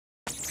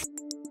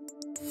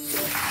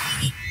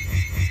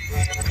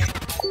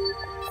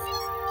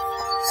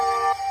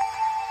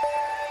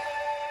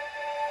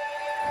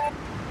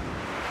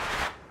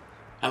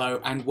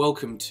and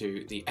welcome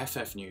to the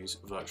FF News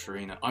Virtual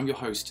Arena. I'm your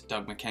host,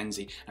 Doug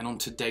Mackenzie, and on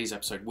today's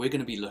episode, we're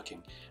going to be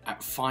looking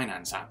at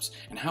finance apps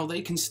and how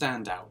they can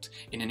stand out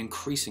in an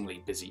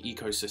increasingly busy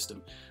ecosystem.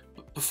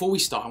 But before we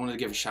start, I wanted to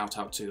give a shout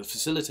out to the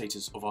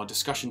facilitators of our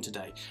discussion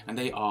today, and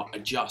they are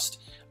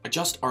Adjust.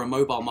 Adjust are a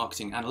mobile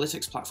marketing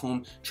analytics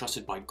platform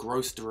trusted by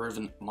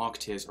growth-driven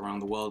marketeers around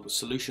the world with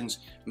solutions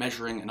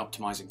measuring and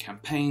optimizing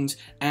campaigns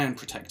and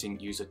protecting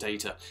user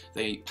data.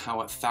 They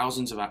power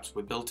thousands of apps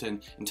with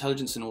built-in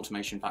intelligence and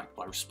automation backed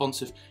by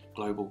responsive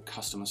global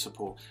customer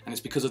support. And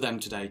it's because of them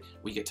today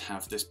we get to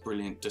have this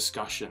brilliant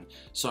discussion.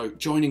 So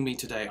joining me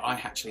today, I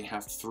actually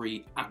have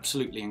three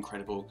absolutely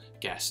incredible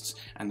guests.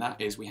 And that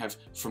is, we have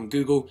from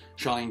Google,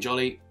 Charlene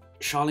Jolly.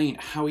 Charlene,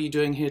 how are you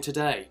doing here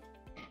today?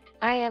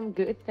 I am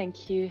good,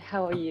 thank you.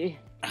 How are you?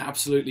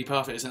 Absolutely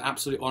perfect. It's an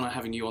absolute honour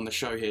having you on the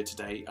show here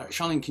today.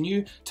 Charlene, can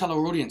you tell our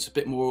audience a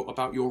bit more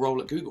about your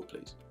role at Google,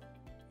 please?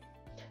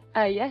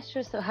 Yeah,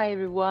 sure. So hi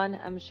everyone,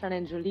 I'm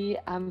Charlene Jolie.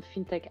 I'm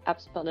Fintech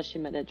Apps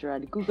Partnership Manager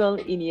at Google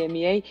in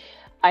EMEA.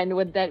 And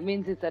what that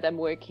means is that I'm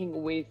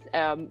working with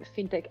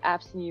fintech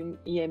apps in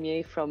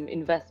EMEA from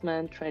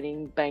investment,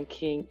 trading,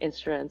 banking,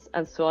 insurance,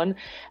 and so on.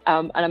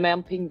 And I'm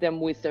helping them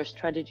with their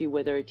strategy,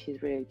 whether it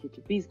is related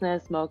to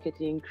business,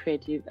 marketing,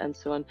 creative, and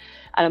so on.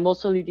 And I'm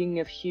also leading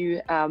a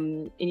few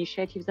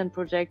initiatives and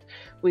projects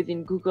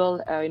within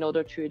Google in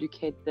order to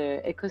educate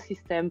the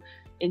ecosystem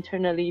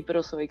internally, but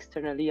also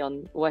externally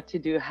on what to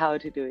do, how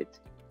to do it.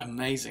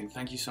 Amazing.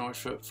 Thank you so much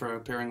for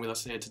appearing with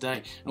us here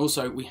today. And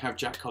also we have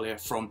Jack Collier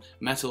from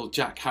Mettle.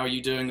 Jack, how are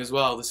you doing as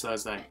well this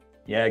Thursday?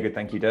 Yeah, good.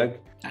 Thank you, Doug.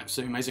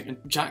 Absolutely amazing. And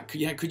Jack,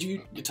 yeah, could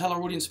you tell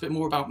our audience a bit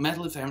more about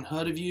Mettle if they haven't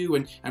heard of you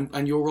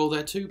and your role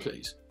there too,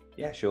 please?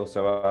 Yeah, sure.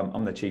 So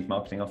I'm the Chief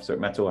Marketing Officer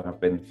at Mettle. I have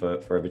been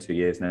for over 2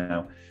 years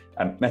now.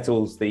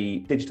 Mettle's the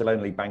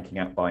digital-only banking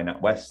app by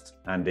NatWest,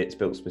 and it's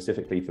built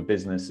specifically for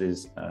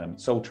businesses,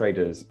 sole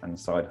traders and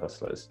side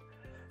hustlers.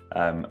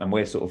 And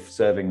we're sort of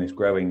serving this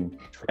growing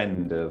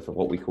trend of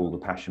what we call the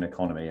passion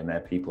economy, and they're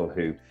people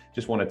who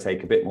just want to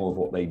take a bit more of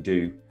what they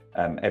do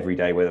every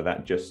day, whether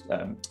that just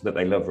that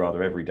they love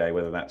rather every day,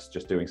 whether that's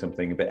just doing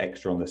something a bit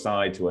extra on the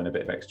side to earn a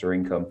bit of extra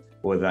income,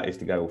 or whether that is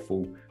to go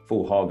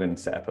full hog and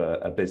set up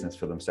a business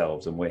for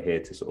themselves. And we're here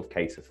to sort of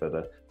cater for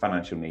the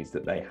financial needs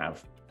that they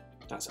have.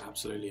 That's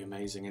absolutely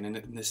amazing. And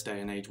in this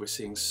day and age, we're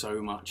seeing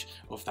so much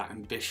of that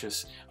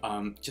ambitious,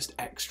 just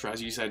extra,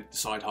 as you said,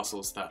 side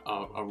hustles that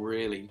are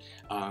really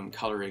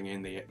colouring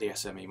in the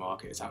SME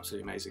market. It's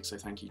absolutely amazing. So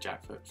thank you,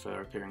 Jack,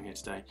 for appearing here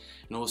today.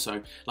 And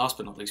also, last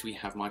but not least, we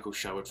have Micheal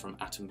Sherwood from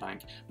Atom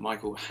Bank.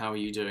 Micheal, how are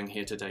you doing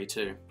here today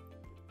too?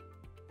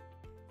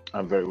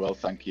 I'm very well,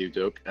 thank you,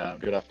 Doug.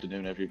 Good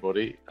afternoon,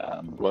 everybody.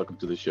 Welcome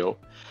to the show.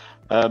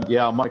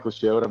 Yeah, I'm Micheal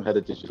Sherwood. I'm Head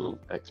of Digital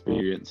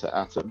Experience at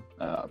Atom.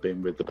 I've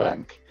been with the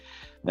bank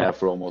now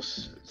for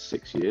almost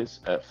 6 years.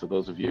 For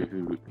those of you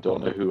who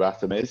don't know who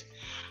Atom is,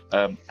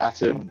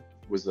 Atom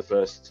was the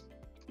first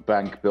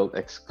bank built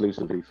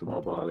exclusively for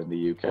mobile in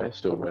the UK.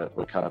 So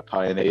we're kind of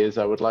pioneers,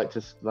 I would like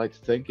to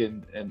think,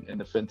 in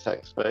the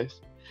fintech space.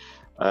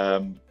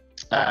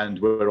 And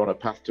we're on a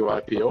path to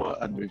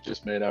IPO, and we've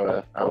just made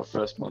our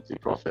first monthly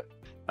profit.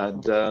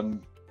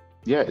 And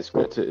yeah, it's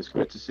great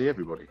to see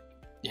everybody.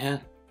 Yeah,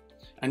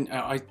 and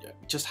I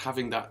just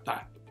having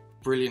that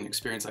brilliant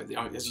experience, like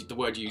as the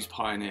word you use,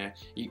 pioneer,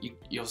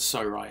 you're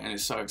so right, and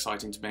it's so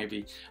exciting to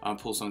maybe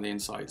pull some of the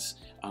insights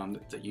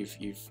that you've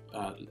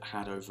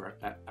had over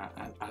at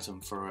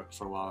Atom for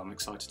a while. I'm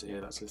excited to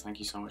hear that, so thank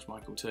you so much,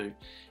 Micheal, too.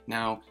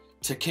 Now,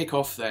 to kick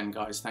off then,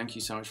 guys, thank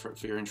you so much for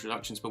your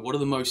introductions, but what are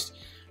the most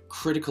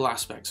critical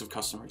aspects of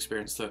customer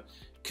experience that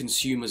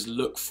consumers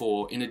look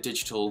for in a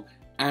digital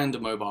and a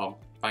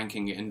mobile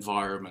banking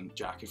environment?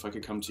 Jack, if I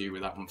could come to you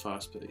with that one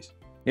first, please.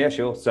 Yeah,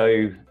 sure.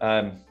 So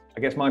I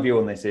guess my view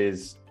on this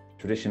is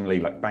traditionally,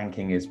 like,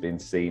 banking has been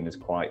seen as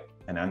quite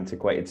an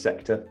antiquated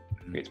sector.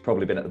 It's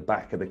probably been at the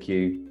back of the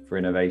queue for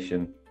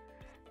innovation.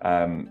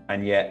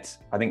 And yet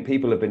I think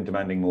people have been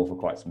demanding more for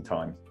quite some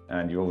time.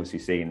 And you've obviously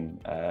seen,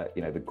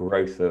 the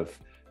growth of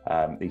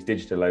these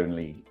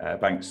digital-only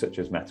banks such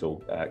as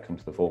Mettle come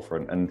to the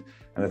forefront. And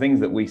the things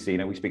that we see,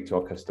 we speak to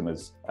our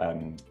customers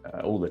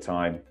all the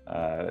time.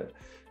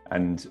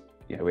 And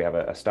we have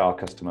a star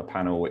customer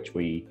panel which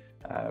we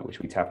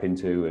tap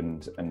into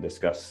and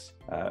discuss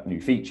new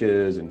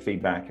features and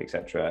feedback,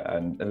 etc.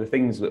 And the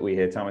things that we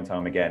hear time and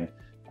time again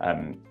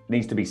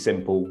needs to be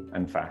simple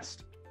and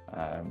fast.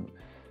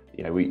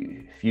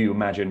 If you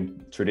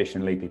imagine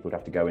traditionally people would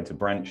have to go into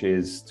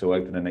branches to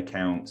open an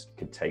account, it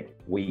could take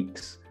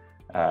weeks.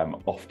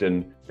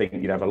 Often think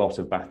you'd have a lot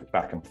of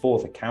back and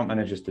forth account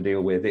managers to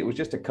deal with. It was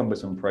just a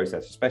cumbersome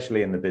process,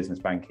 especially in the business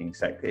banking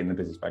sector, in the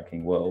business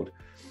banking world.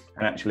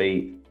 And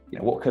actually,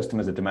 what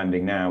customers are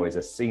demanding now is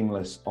a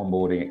seamless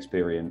onboarding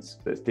experience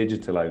that's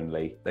digital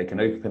only. They can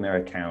open their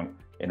account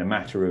in a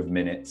matter of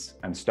minutes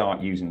and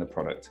start using the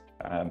product.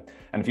 And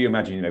if you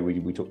imagine,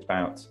 we talked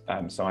about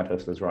side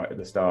hustlers right at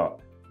the start.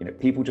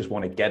 People just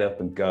want to get up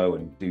and go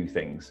and do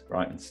things,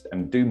 right,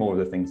 and do more of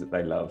the things that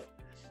they love.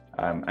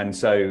 And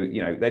so,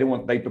 they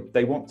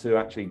want to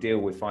actually deal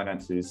with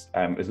finances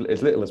as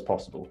little as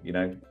possible,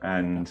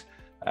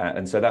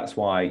 and so that's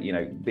why,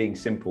 being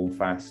simple,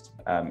 fast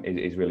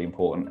is really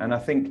important. And I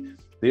think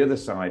the other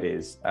side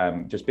is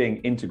just being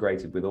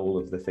integrated with all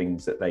of the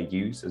things that they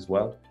use as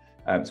well.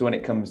 So when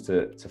it comes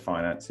to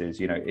finances,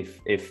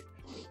 if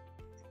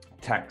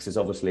tax is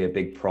obviously a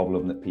big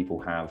problem that people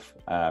have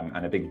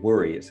and a big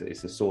worry,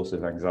 it's a source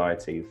of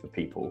anxiety for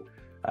people.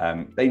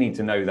 They need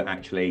to know that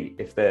actually,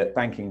 if the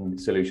banking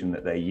solution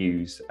that they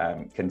use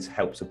can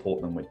help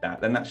support them with that,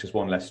 then that's just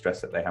one less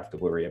stress that they have to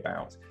worry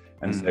about.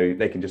 And so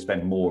they can just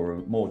spend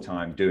more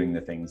time doing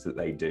the things that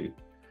they do.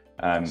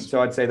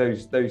 So I'd say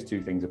those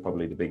two things are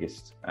probably the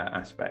biggest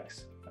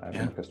aspects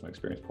from a customer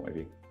experience point of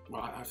view.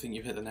 Well, I think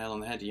you've hit the nail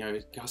on the head.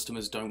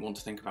 Customers don't want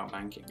to think about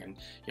banking, and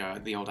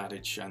the old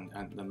adage and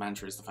the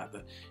mantra is the fact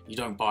that you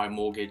don't buy a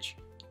mortgage,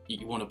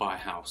 you want to buy a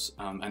house.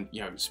 And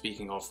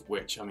speaking of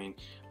which, I mean,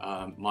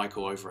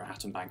 Michael over at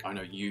Atom Bank, I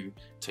know you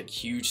take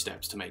huge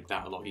steps to make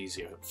that a lot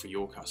easier for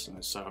your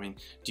customers. So I mean,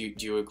 do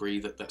you agree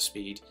that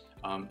speed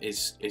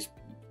is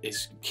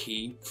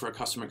key for a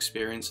customer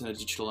experience in a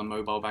digital and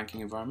mobile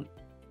banking environment?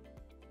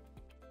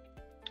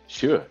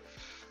 Sure,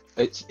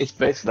 it's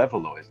base level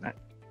though, isn't it?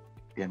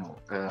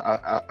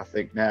 I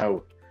think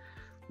now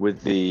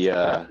with the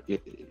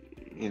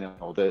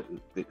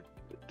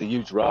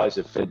huge rise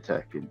of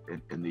fintech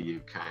in the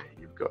UK,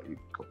 you've got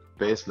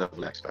base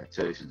level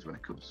expectations when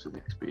it comes to the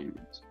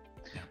experience.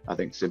 Yeah. I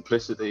think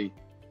simplicity,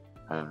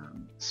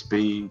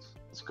 speed,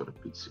 it's got to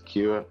be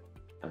secure,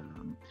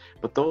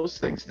 but those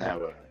things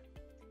now are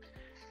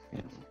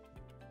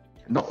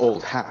not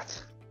old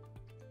hat.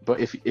 But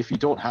if you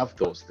don't have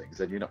those things,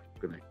 then you're not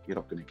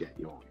gonna get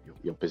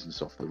your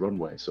business off the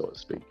runway, so to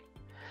speak.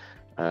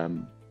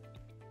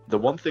 The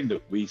one thing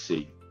that we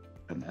see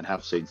and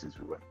have seen since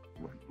we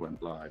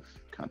went live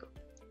kind of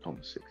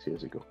almost 6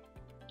 years ago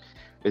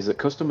is that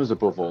customers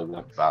above all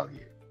want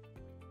value,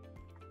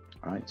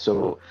 right?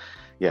 So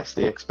yes,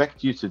 they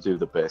expect you to do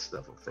the base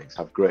level things,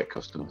 have great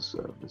customer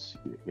service,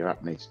 your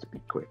app needs to be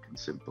quick and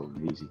simple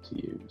and easy to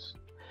use,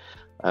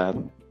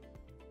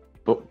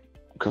 but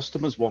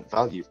customers want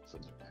value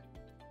from them.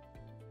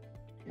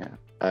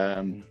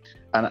 And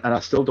I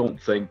still don't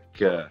think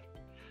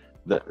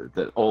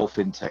that all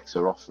fintechs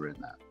are offering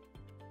that,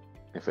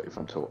 if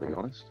I'm totally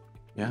honest.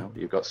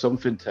 You've got some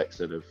fintechs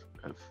that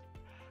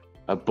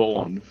are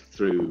born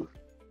through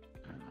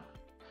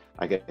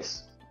I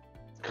guess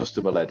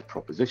customer-led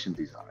proposition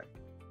design,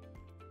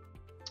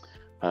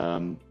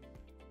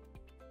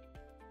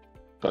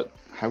 but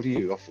how do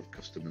you offer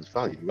customers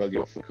value? Well,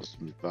 you offer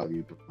customers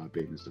value by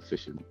being as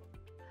efficient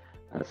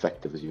and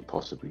effective as you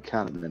possibly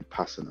can, and then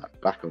passing that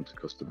back onto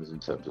customers in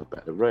terms of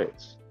better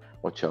rates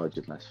or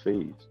charging less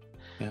fees.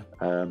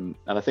 And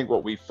I think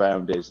what we've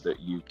found is that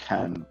you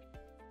can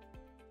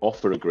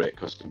offer a great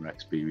customer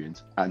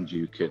experience and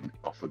you can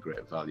offer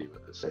great value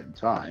at the same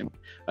time.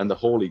 And the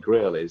holy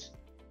grail is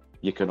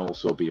you can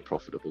also be a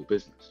profitable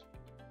business.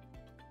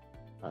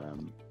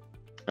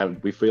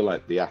 And we feel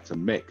like the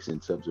Atom mix in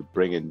terms of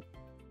bringing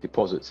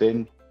deposits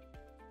in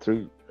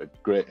through a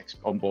great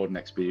onboarding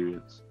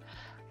experience,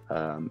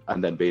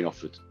 and then being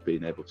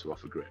able to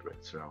offer great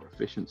rates through our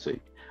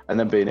efficiency, and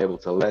then being able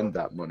to lend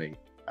that money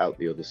out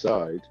the other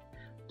side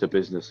to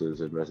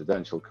businesses and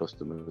residential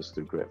customers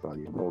through great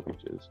value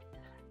mortgages,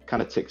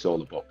 kind of ticks all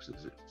the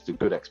boxes. It's a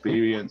good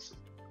experience,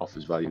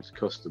 offers value to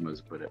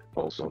customers, but it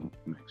also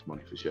makes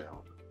money for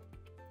shareholders.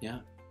 Yeah,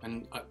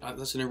 and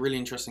that's a really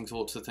interesting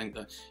thought to think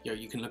that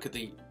you can look at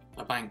a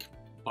bank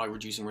by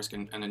reducing risk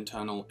and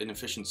internal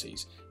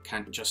inefficiencies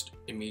can just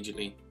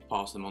immediately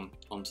pass them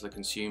on to the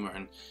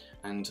consumer.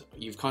 And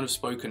you've kind of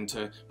spoken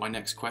to my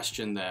next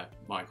question there,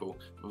 Michael,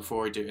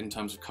 before I do in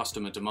terms of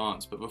customer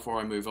demands. But before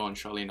I move on,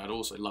 Charlene, I'd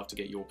also love to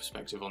get your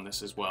perspective on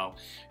this as well.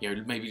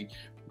 Maybe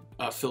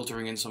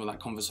filtering in some of that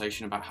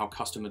conversation about how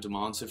customer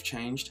demands have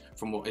changed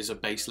from what is a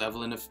base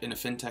level in a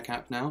fintech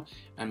app now,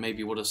 and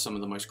maybe what are some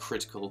of the most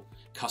critical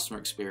customer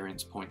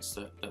experience points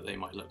that they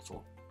might look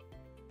for.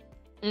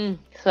 So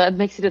that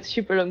makes it a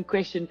super long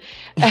question.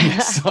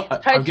 So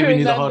I'm giving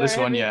you the hardest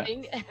one yet.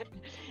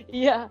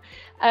 Yeah,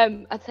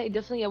 I'd say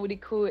definitely I would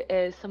echo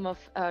some of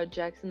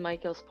Jack's and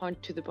Michael's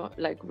point to the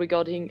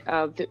regarding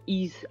the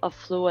ease of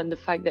flow and the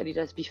fact that it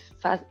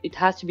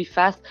has to be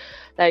fast.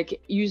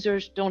 Like,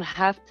 users don't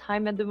have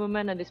time at the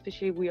moment, and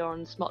especially we are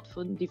on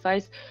smartphone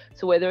device.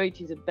 So whether it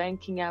is a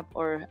banking app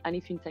or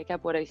any fintech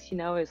app, what I see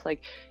now is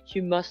like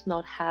you must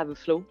not have a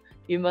flow.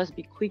 You must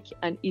be quick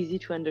and easy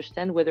to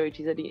understand, whether it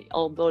is at the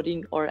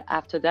onboarding or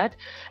after that.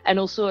 And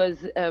also, as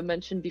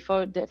mentioned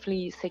before,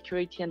 definitely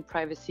security and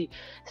privacy,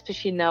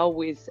 especially now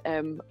with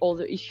all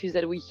the issues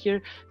that we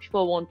hear.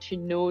 People want to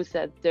know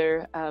that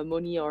their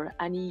money or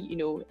any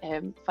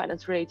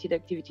finance-related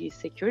activity is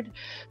secured.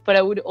 But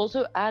I would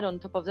also add on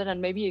top of that, and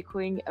maybe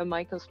echoing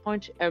Michael's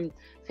point, I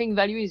think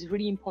value is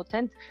really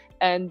important.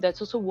 And that's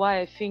also why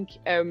I think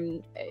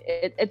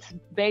it's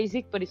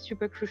basic, but it's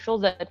super crucial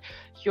that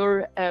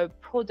your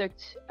product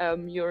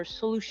product, your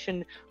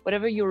solution,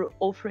 whatever you're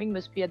offering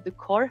must be at the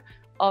core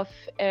of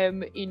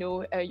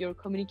your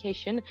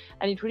communication,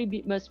 and it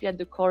really must be at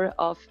the core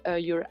of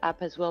your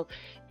app as well.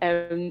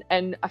 And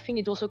I think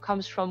it also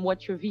comes from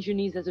what your vision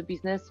is as a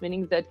business,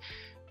 meaning that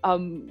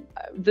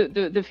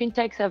the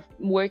fintechs I've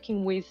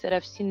working with that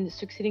I've seen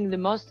succeeding the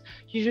most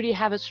usually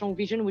have a strong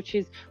vision, which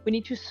is we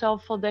need to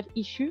solve for that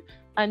issue,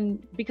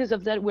 and because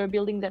of that we're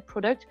building that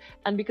product,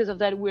 and because of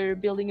that we're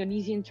building an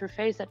easy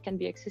interface that can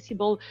be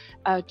accessible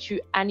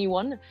to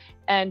anyone,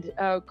 and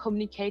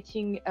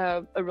communicating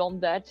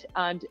around that,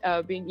 and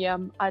being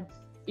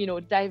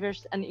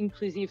diverse and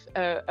inclusive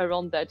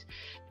around that.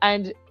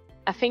 And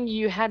I think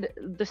you had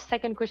the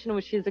second question,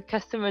 which is the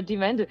customer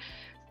demand.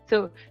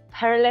 So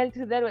parallel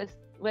to that was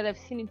what I've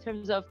seen in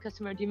terms of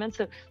customer demand.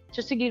 So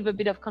just to give a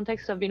bit of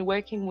context, I've been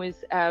working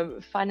with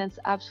finance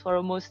apps for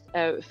almost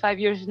 5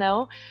 years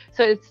now.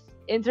 So it's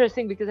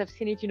interesting because I've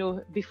seen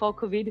it, before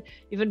COVID,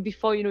 even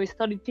before, it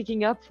started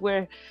picking up,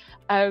 where,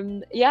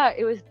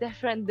 it was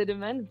different, the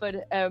demand, but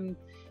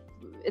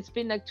it's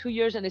been like 2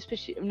 years, and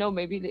especially,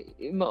 maybe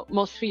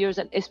most 3 years,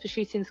 and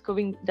especially since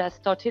COVID that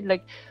started,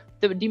 like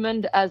the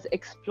demand has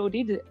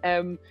exploded.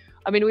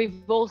 I mean,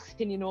 we've all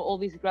seen, all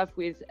these graphs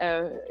with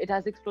it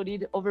has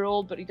exploded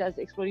overall, but it has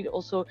exploded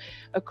also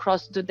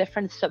across the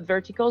different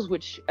sub-verticals,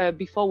 which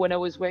before, when I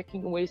was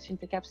working with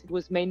fintech apps, it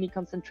was mainly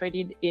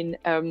concentrated in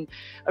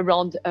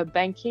around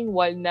banking,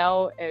 while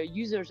now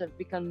users have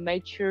become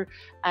mature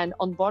and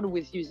on board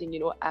with using,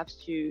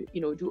 apps to,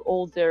 do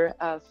all their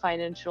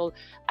financial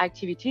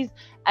activities.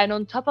 And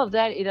on top of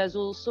that, it has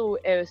also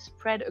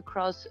spread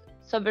across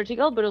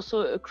sub-vertical, but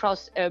also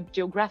across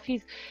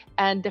geographies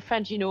and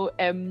different,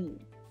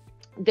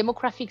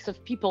 demographics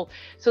of people.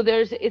 So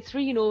it's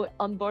really,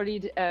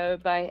 onboarded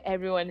by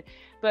everyone.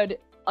 But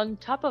on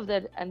top of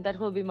that, and that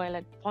will be my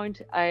last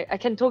point, I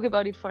can talk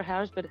about it for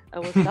hours, but I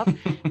will stop.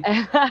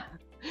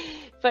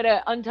 But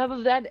on top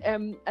of that,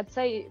 I'd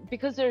say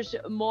because there's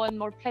more and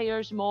more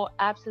players, more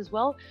apps as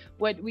well,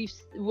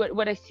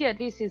 what I see at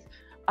least is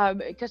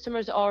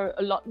customers are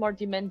a lot more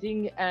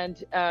demanding,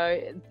 and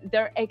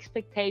their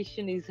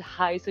expectation is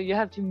high. So you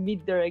have to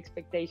meet their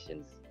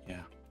expectations.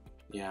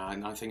 Yeah,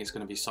 and I think it's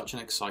going to be such an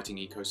exciting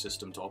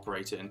ecosystem to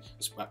operate in,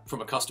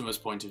 from a customer's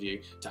point of view,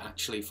 to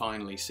actually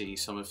finally see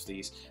some of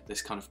this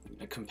kind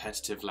of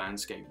competitive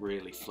landscape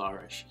really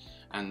flourish.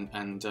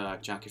 And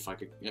Jack, if I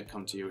could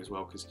come to you as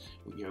well, because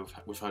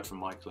we've heard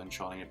from Micheal and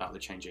Charlene about the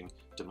changing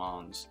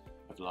demands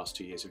over the last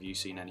 2 years. Have you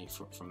seen any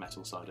from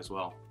Mettle side as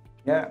well?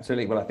 Yeah,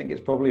 absolutely. Well, I think it's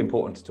probably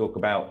important to talk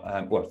about,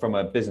 from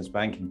a business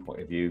banking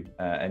point of view,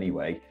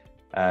 anyway,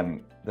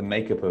 the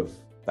makeup of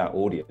that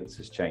audience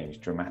has changed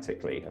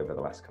dramatically over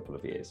the last couple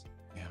of years.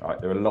 Right,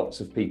 there are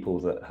lots of people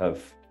that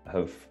have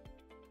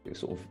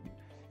sort of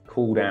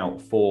called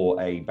out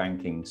for a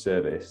banking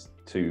service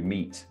to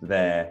meet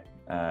their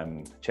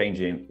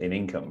change in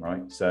income.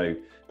 Right, so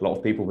a lot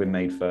of people have been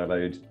made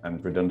furloughed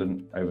and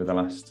redundant over the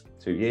last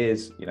 2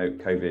 years.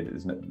 COVID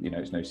is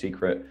it's no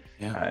secret,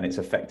 and it's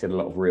affected a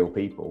lot of real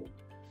people.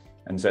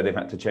 And so they've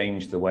had to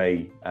change the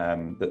way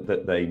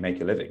that they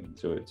make a living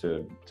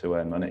to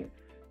earn money.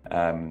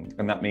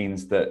 And that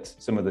means that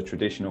some of the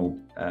traditional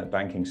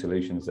banking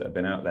solutions that have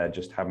been out there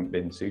just haven't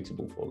been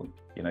suitable for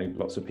them.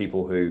 Lots of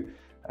people who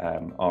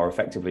are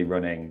effectively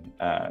running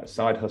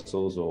side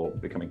hustles or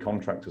becoming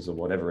contractors or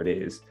whatever it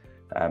is,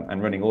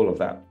 and running all of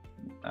that,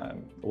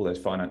 all those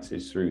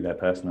finances through their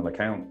personal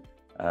account,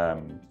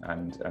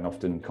 and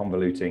often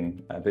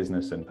convoluting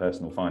business and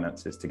personal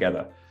finances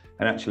together.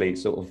 And actually it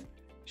sort of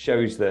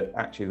shows that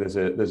actually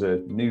there's a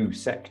new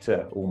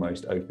sector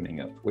almost opening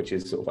up, which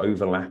is sort of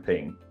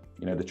overlapping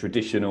the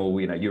traditional,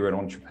 you're an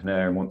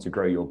entrepreneur and want to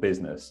grow your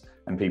business,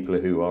 and people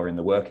who are in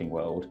the working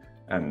world,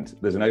 and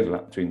there's an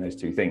overlap between those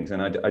two things.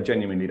 And I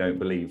genuinely don't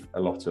believe a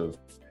lot of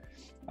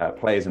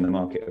players in the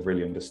market have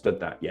really understood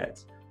that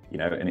yet.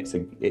 And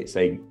it's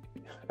a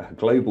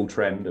global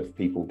trend of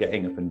people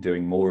getting up and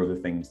doing more of the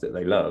things that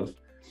they love,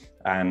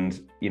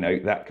 and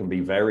that can be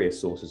various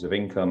sources of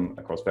income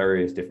across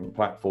various different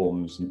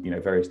platforms,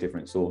 various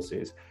different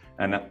sources,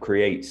 and that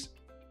creates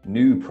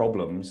new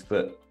problems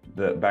that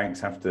banks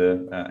have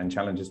to and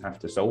challengers have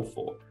to solve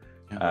for.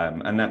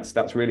 And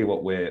that's really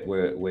what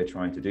we're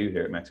trying to do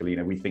here at Mettle.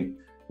 We think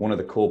one of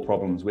the core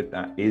problems with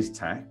that is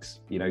tax.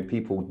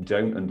 People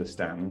don't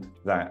understand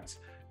that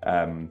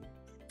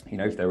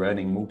if they're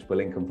earning multiple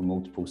income from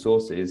multiple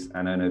sources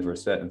and earn over a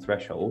certain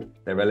threshold,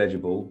 they're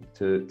eligible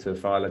to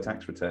file a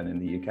tax return in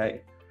the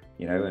UK.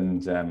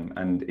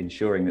 And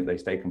ensuring that they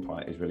stay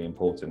compliant is really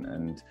important.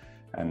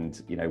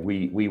 And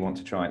we want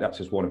to try. That's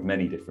just one of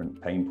many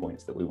different pain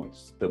points that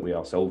we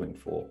are solving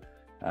for.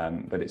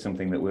 But it's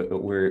something that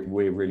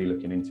we're really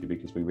looking into,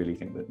 because we really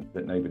think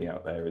that nobody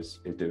out there is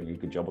doing a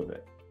good job of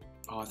it.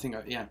 Oh, I think,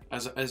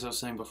 as I was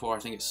saying before, I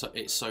think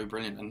it's so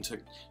brilliant, and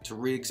to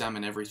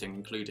re-examine everything,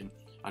 including,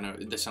 I know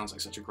this sounds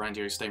like such a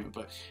grandiose statement,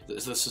 but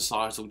the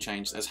societal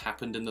change that's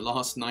happened in the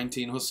last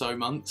 19 or so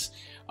months,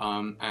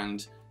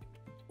 and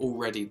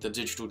already the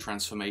digital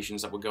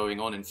transformations that were going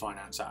on in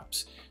finance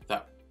apps,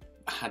 that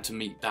had to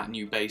meet that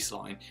new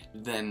baseline,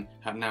 then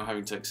now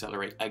having to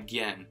accelerate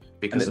again And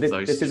because of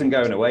those. This isn't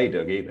going away,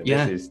 Doug, either.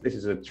 Yeah. This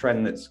is a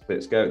trend that's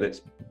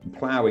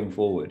ploughing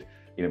forward.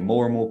 You know,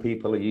 more and more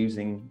people are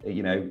using,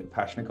 you know,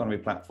 passion economy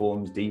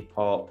platforms,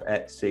 Depop,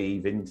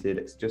 Etsy, Vinted.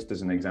 It's just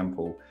as an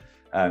example.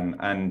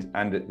 And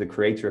the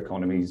creator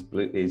economy is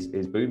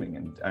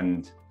booming,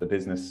 and the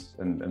business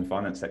and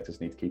finance sectors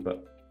need to keep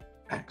up.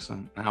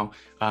 Excellent. Now,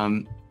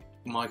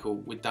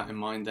 Micheal, with that in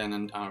mind then,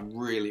 and I'm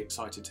really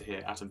excited to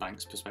hear Atom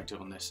Bank's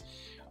perspective on this,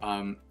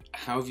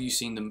 how have you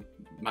seen the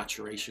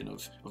maturation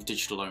of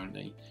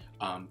digital-only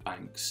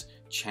banks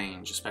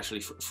change, especially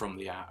from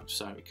the app?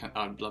 So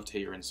I'd love to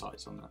hear your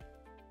insights on that.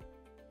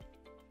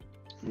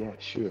 Yeah,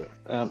 sure.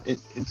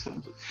 In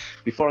terms of,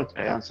 before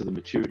I answer the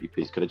maturity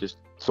piece, could I just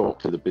talk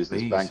to the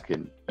business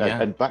banking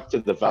and back to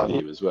the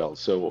value as well?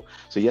 So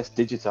yes,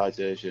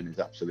 digitization is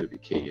absolutely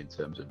key in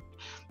terms of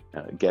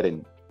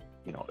getting,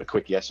 you know, a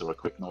quick yes or a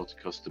quick no to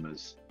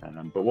customers.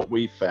 But what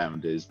we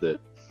found is that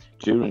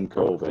during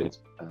COVID,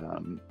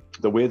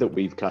 the way that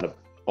we've kind of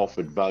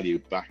offered value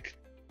back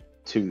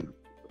to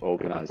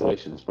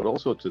organizations, but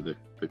also to the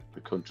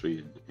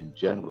country in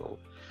general,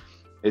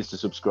 is to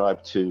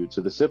subscribe to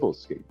the civil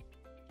scheme.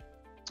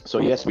 So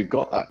yes, we've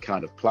got that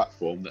kind of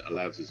platform that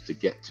allows us to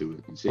get to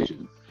a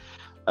decision,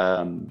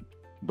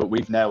 but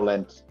we've now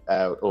lent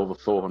out over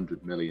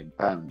 £400 million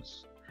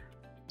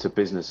to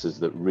businesses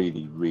that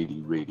really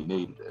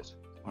needed it.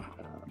 Wow.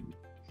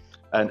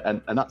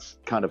 And that's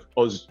kind of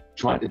us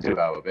trying to do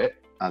our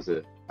bit as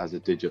a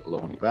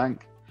digital-only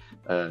bank,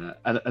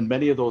 and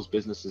many of those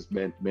businesses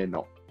may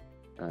not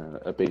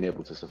have been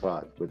able to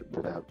survive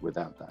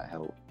without that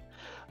help.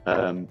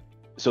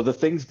 So the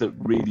things that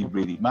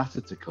really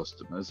matter to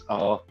customers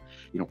are,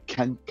 you know,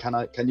 can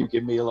you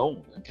give me a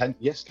loan? And can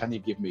you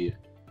give me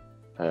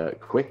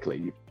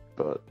quickly?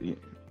 But you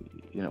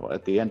know,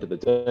 at the end of the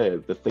day,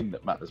 the thing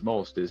that matters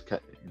most is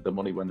the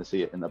money when they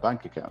see it in their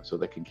bank account, so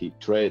they can keep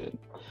trading.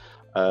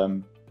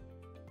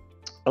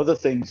 Other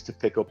things to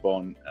pick up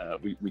on,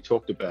 we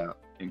talked about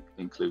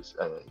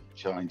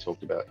Charlene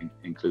talked about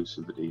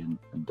inclusivity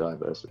and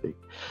diversity.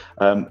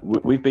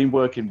 We've been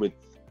working with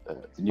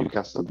the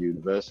Newcastle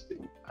University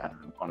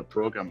on a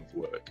program of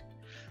work,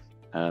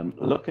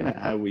 looking at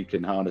how we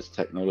can harness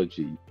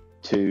technology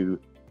to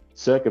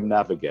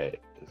circumnavigate,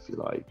 if you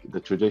like, the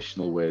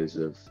traditional ways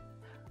of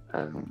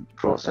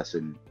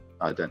processing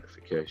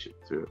identification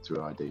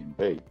through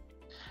ID&B.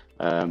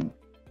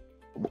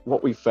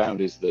 What we found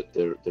is that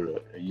there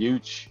are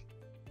huge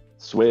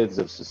swathes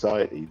of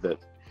society that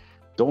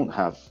don't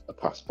have a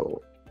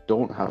passport,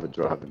 don't have a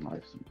driving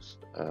license.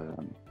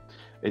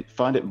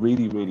 Find it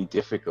really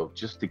difficult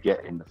just to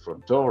get in the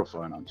front door of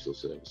financial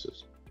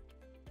services.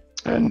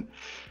 And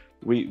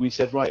we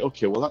said, right,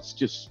 okay, well, that's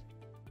just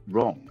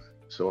wrong.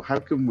 So how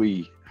can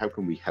we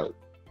help?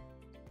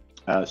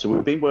 So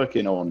we've been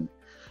working on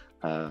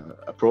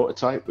a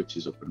prototype which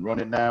is up and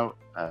running now,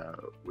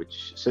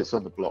 which sits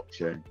on the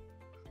blockchain,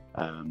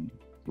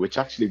 which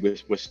actually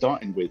we're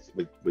starting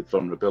with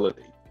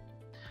vulnerability.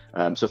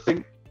 So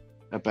think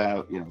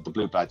about, you know, the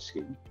blue badge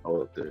scheme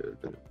or the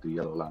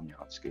yellow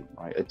lanyard scheme,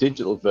 right? A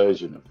digital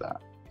version of that,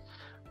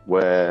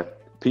 where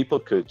people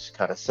could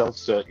kind of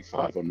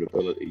self-certify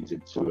vulnerabilities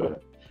into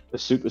a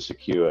super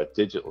secure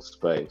digital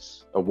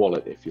space, a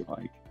wallet, if you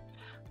like,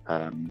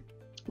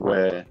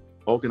 where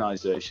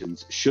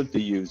organizations, should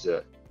the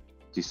user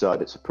decide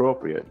it's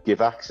appropriate,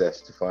 give access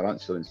to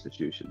financial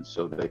institutions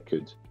so they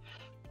could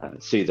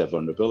see their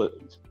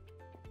vulnerabilities.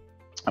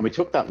 And we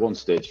took that one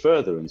stage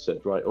further and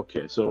said, right,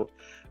 okay, so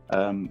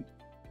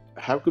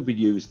how could we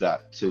use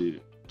that to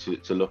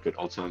look at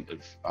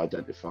alternative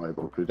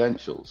identifiable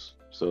credentials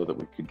so that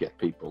we could get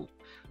people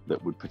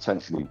that would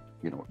potentially,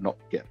 you know, not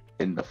get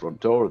in the front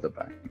door of the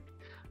bank,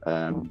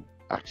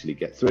 actually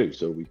get through,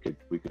 so we could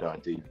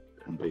ID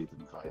and be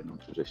them via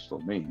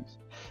non-traditional means.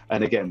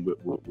 And again,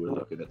 we're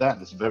looking at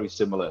that. It's a very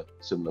similar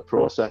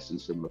process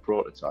and similar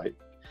prototype,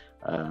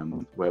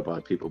 whereby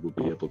people would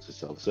be able to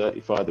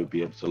self-certify. They would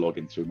be able to log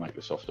in through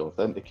Microsoft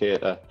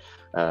Authenticator.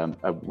 And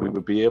we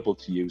would be able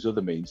to use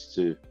other means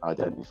to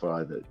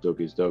identify that Doug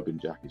is Doug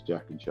and Jack is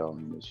Jack and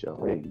Charlene is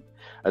Charlene.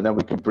 And then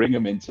we can bring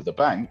them into the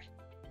bank,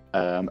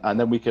 and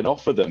then we can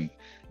offer them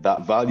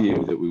that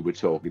value that we were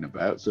talking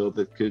about, so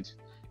they could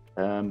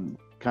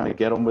kind of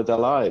get on with their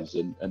lives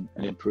and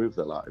improve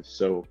their lives.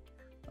 So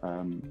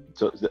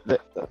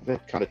they're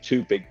kind of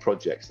two big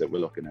projects that we're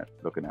looking at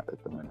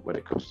the moment when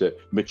it comes to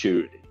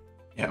maturity.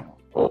 Yeah.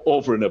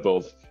 Over and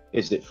above,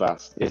 is it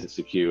fast? Is it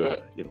secure?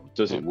 You know,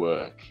 does it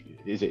work?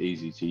 Is it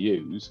easy to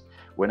use?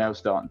 We're now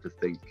starting to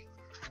think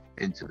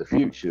into the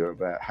future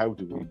about how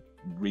do we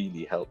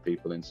really help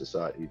people in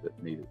society that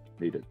need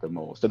it the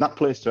most. And that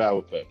plays to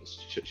our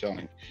purpose.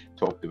 Charlene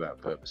talked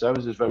about purpose.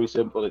 Ours is very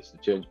simple. It's to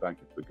change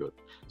banking for good.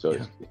 So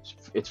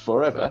it's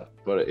forever,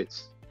 but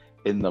it's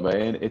in the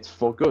main, it's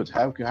for good.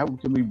 How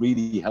can we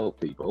really help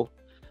people,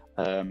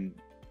 and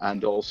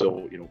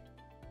also, you know,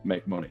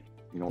 make money?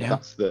 You know,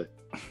 that's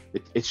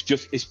it's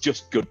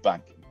just good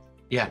banking.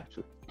 Yeah.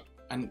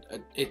 and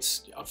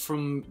it's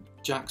from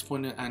Jack's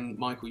point and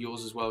Michael,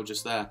 yours as well,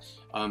 just there.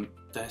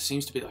 There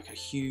seems to be like a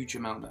huge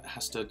amount that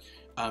has to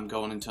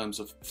go on in terms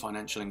of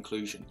financial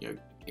inclusion. You know,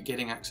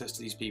 getting access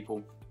to these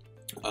people,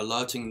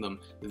 alerting them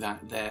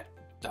that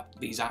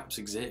these apps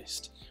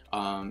exist.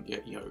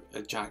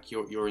 Jack,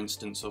 your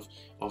instance of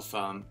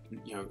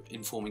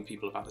informing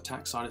people about the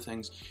tax side of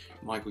things.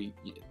 Michael,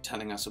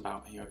 telling us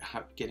about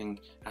getting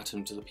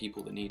Atom to the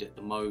people that need it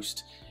the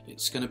most.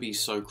 It's going to be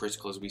so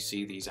critical as we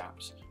see these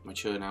apps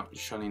mature. Now,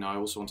 Charlene, I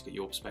also want to get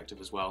your perspective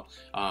as well.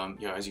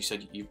 As you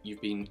said,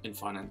 you've been in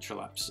financial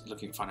apps,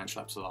 looking at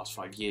financial apps for the last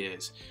 5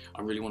 years.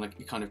 I really want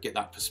to kind of get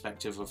that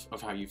perspective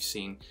of how you've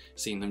seen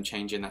them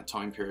change in that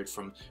time period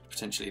from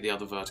potentially the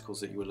other verticals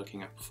that you were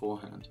looking at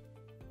beforehand.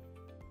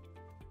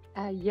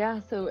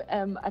 So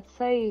I'd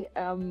say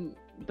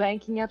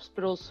banking apps,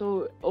 but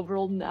also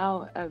overall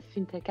now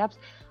fintech apps.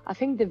 I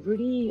think they've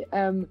really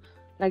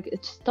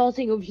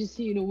starting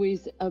obviously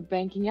with a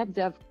banking app.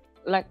 They have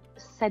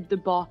set the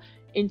bar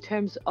in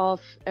terms of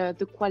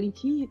the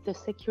quality, the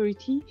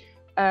security.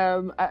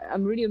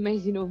 I'm really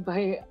amazed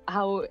by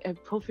how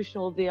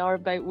professional they are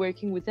by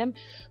working with them,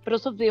 but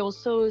also they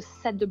also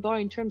set the bar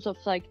in terms of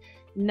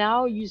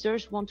now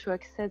users want to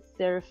access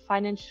their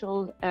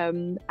financial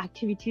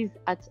activities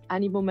at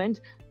any moment,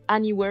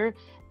 anywhere,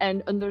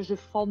 and under the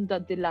form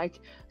that they like.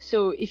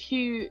 So if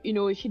you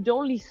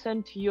don't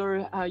listen to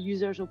your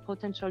users or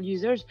potential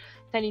users,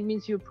 then it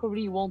means you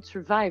probably won't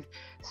survive.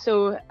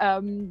 So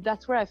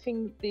that's where I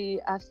think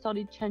they have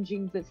started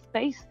changing the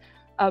space.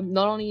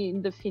 Not only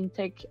in the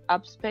fintech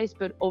app space,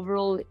 but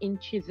overall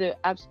into the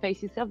app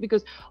space itself,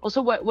 because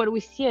also what we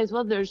see as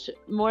well, there's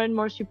more and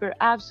more super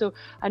apps. So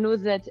I know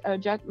that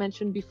Jack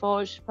mentioned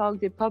before, Spark,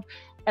 Depop.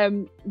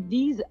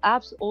 These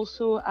apps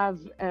also have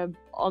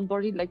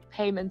onboarded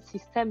payment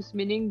systems,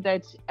 meaning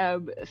that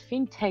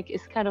fintech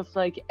is kind of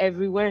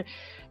everywhere.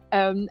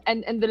 And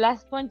the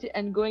last point,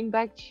 and going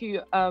back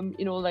to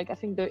I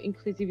think the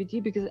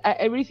inclusivity, because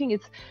I really think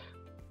it's,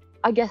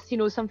 I guess,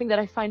 something that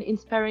I find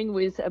inspiring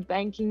with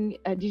banking,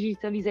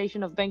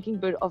 digitalization of banking,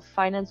 but of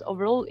finance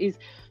overall, is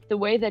the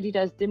way that it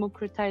has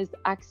democratized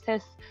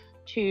access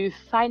to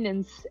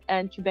finance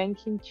and to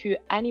banking to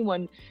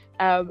anyone.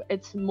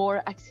 It's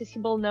more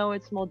accessible now,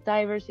 it's more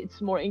diverse,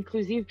 it's more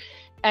inclusive,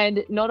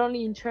 and not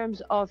only in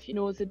terms of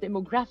the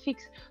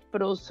demographics,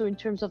 but also in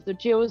terms of the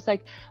geos.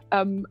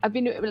 I've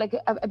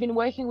been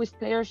working with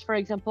players, for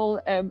example,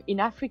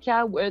 in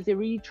Africa, where they're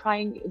really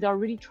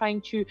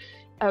trying to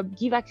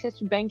give access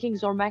to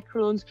bankings or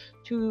macroloans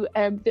to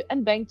the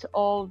unbanked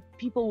or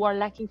people who are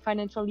lacking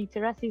financial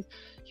literacies.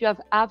 You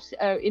have apps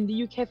in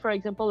the UK, for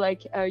example,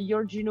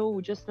 Your Juno, who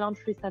just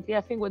launched recently.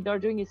 I think what they're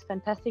doing is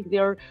fantastic. They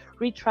are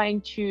really trying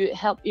to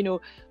help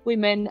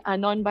women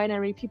and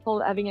non-binary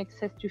people having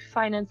access to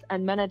finance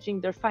and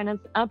managing their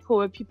finance,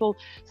 empower people.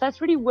 So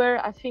that's really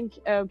where I think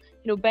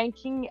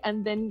banking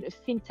and then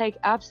fintech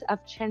apps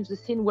have changed the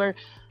scene, where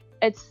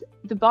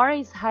the bar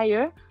is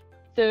higher,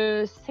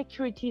 the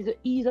security, the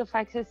ease of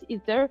access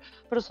is there,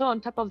 but also on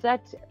top of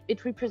that,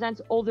 it represents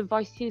all the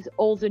voices,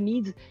 all the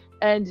needs.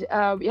 And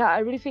I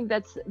really think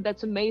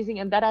that's amazing,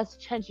 and that has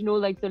changed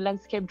the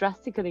landscape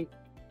drastically.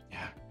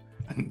 Yeah,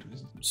 and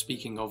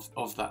speaking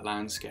of that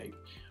landscape,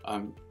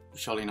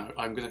 Charlene,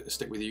 I'm going to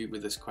stick with you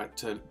with this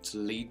to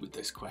lead with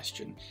this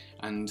question.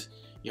 And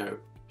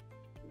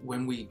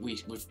when we've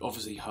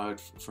obviously heard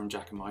from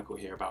Jack and Michael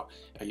here about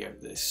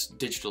this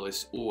digital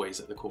is always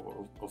at the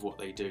core of what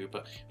they do,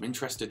 but I'm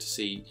interested to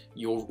see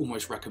your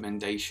almost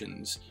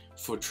recommendations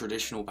for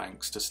traditional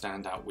banks to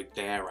stand out with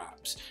their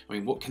apps. I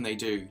mean, what can they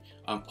do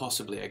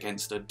possibly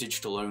against a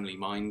digital only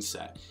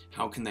mindset?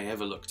 How can they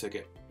ever look to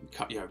get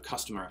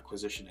customer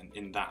acquisition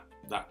in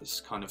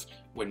that's kind of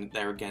when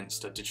they're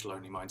against a digital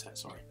only mindset?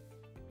 Sorry.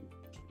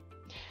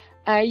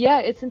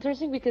 It's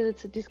interesting because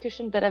it's a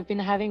discussion that I've been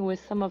having with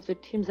some of the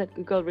teams at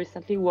Google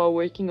recently, who are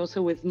working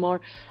also with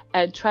more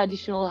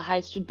traditional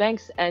high street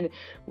banks, and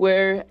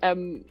where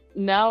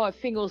now I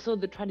think also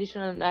the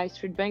traditional and high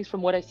street banks,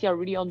 from what I see, are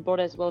really on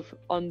board as well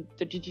on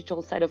the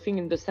digital side of things,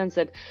 in the sense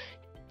that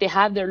they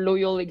have their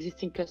loyal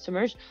existing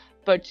customers,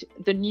 but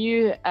the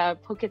new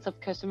pockets of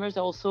customers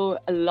are also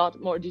a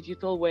lot more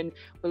digital when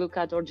we look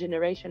at our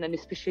generation, and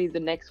especially the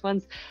next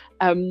ones.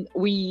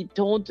 We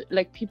don't,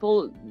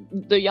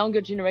 the younger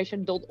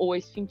generation don't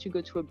always think to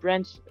go to a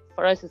branch.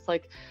 For us, it's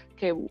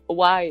okay,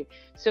 why?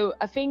 So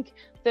I think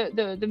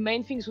the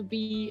main things would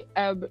be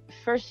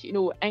first,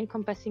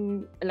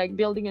 encompassing,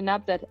 building an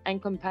app that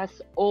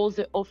encompasses all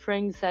the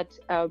offerings that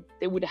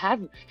they would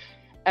have.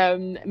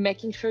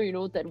 Making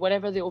sure that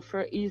whatever they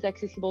offer is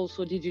accessible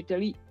so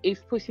digitally,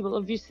 if possible,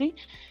 obviously,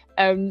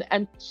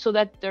 and so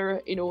that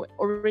their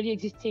already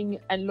existing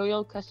and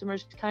loyal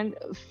customers can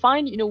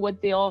find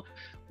what they are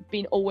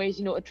being always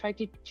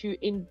attracted to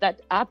in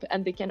that app,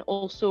 and they can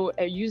also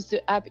use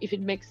the app if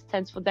it makes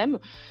sense for them.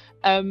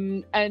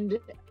 And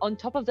on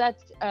top of that,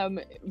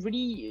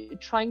 really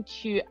trying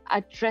to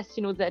address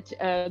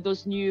that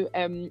those new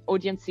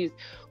audiences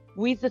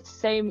with the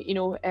same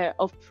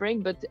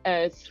offering, but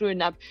through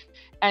an app.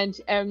 And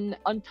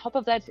on top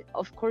of that,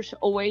 of course,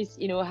 always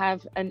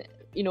have an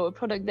a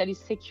product that is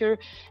secure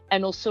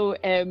and also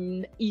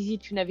easy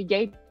to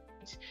navigate.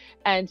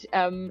 And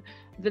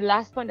the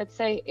last point I'd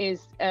say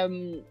is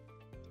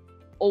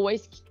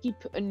always keep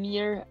an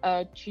ear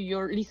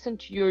listen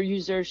to your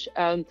users,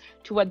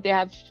 to what they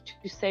have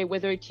to say,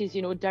 whether it is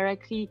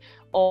directly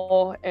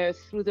or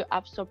through the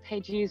App Store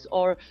pages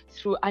or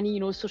through any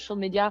social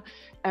media.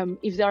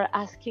 If they're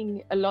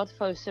asking a lot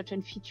for a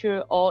certain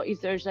feature, or if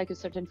there's like a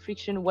certain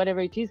friction, whatever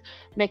it is,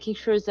 making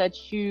sure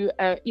that you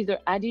either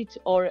add it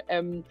or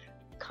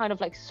kind of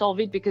like solve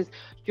it, because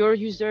your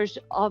users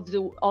are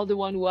the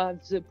one who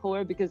have the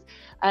power. Because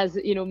as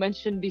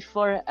mentioned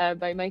before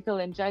by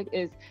Micheal and Jack,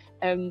 is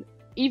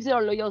if they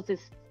are loyal, they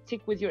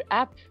stick with your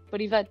app.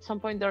 But if at some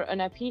point they're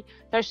unhappy,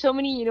 there's so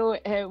many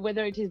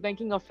whether it is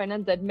banking or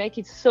finance, that make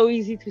it so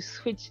easy to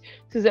switch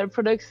to their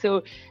products.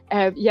 So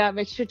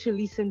make sure to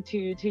listen to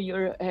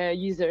your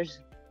users.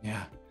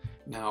 Yeah.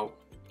 Now,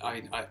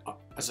 I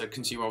as a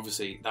consumer,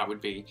 obviously that would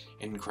be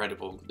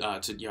incredible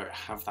to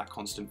have that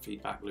constant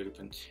feedback loop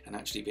and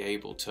actually be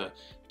able to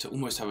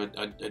almost have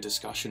a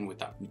discussion with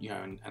that,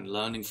 and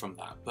learning from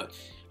that. But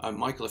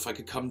Micheal, if I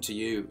could come to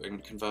you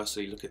and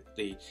conversely look at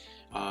the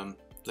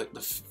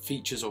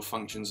features or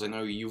functions. I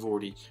know you've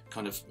already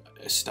kind of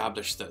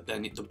established that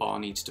then the bar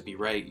needs to be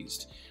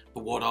raised,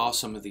 but what are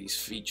some of these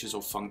features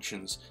or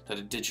functions that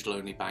a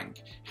digital-only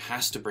bank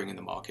has to bring in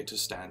the market to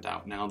stand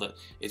out now that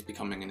it's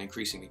becoming an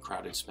increasingly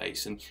crowded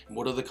space? And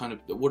what are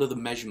the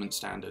measurement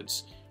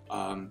standards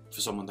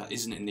for someone that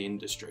isn't in the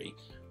industry?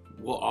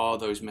 What are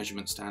those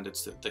measurement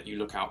standards that you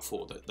look out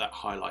for that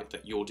highlight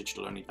that your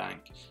digital-only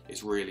bank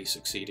is really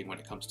succeeding when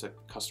it comes to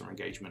customer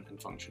engagement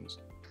and functions?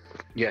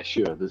 Yeah,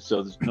 sure. There's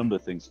a number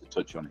of things to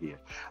touch on here.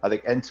 I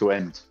think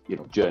end-to-end,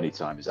 journey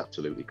time is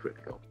absolutely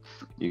critical.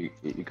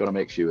 You've got to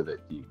make sure that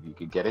you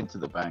can get into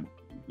the bank,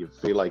 you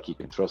feel like you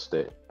can trust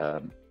it,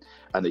 and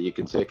that you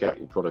can take out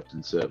your product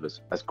and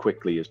service as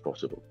quickly as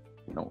possible.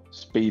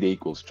 Speed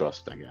equals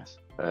trust, I guess.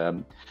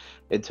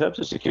 In terms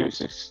of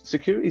security,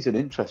 security is an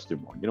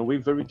interesting one. We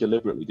very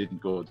deliberately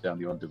didn't go down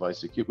the on-device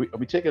security.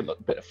 We take a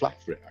bit of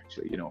flack for it,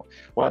 actually.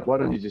 Why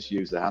don't you just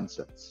use the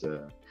handsets,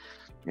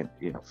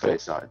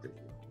 Face ID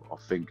or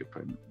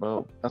fingerprint?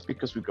 Well, that's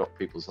because we've got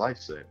people's life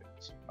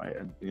savings, right?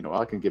 And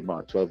I can give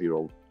my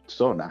 12-year-old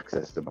son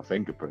access to my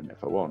fingerprint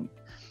if I want.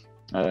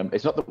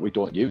 It's not that we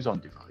don't use on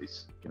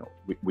device.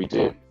 We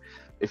do.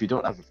 If you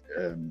don't have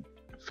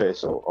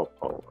face or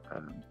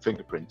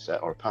fingerprint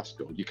set or a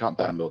passcode, you can't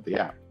download the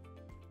app.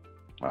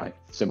 Right,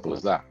 simple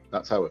as that.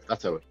 That's our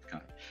kind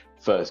of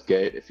first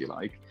gate, if you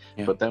like.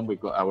 Yeah. But then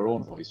we've got our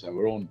own voice,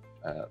 our own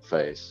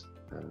face,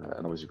 and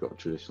obviously we've got a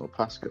traditional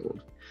passcode,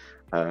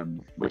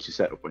 which is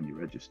set up when you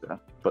register.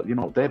 But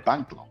they're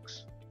bank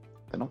locks.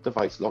 They're not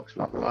device locks.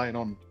 We're not relying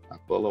on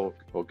Apple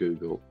or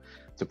Google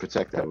to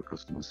protect our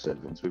customer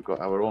savings. We've got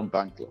our own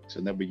bank locks,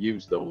 and then we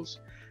use those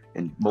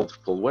in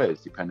multiple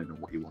ways depending on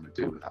what you want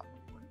to do with that.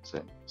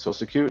 So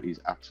security is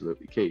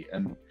absolutely key,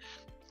 and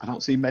I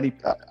don't see many.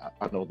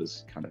 I know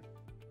there's kind of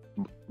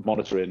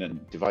monitoring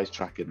and device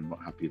tracking and what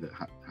have you that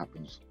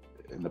happens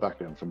in the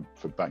background from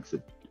banks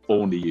that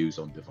only use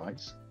on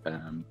device.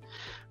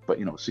 But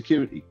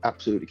security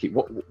absolutely key.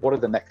 What are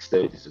the next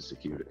stages of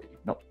security?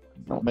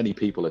 Not many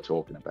people are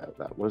talking about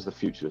that. What does the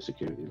future of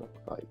security look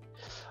like?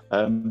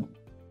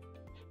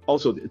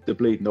 Also, the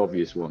bleeding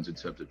obvious ones in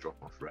terms of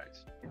drop-off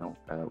rates.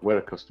 Where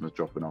are customers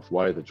dropping off?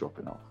 Why are they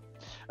dropping off?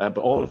 But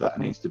all of that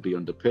needs to be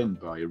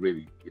underpinned by a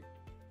really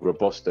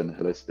robust and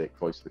holistic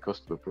voice of the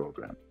customer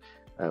program.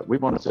 We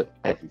monitor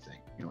everything,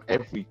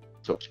 every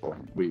touch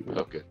point. We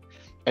look at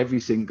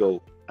every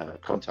single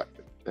contact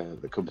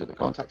that comes to the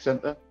contact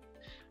center.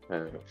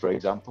 For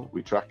example,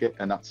 we track it,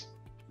 and that's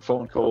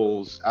phone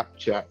calls, app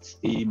chats,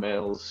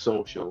 emails,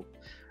 social,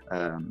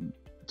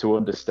 to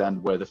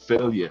understand where the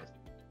failure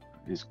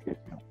is.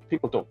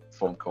 People don't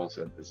phone call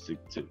centers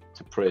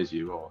to praise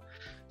you or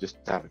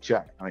just to have a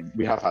chat. I mean,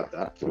 we have had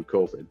that through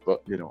COVID,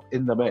 but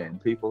in the main,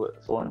 people are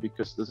phoning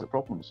because there's a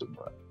problem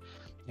somewhere.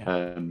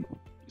 Yeah.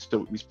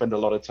 So we spend a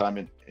lot of time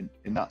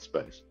in that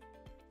space.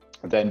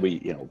 And then we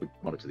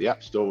monitor the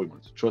App Store, we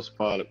monitor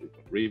Trustpilot, we've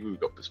got Review, we've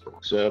got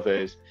bespoke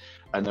surveys,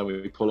 and then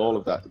we pull all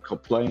of that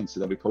complaints,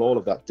 and then we pull all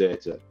of that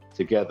data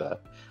together,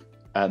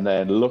 and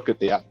then look at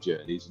the app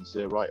journeys and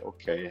say, right,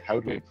 okay, how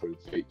do we improve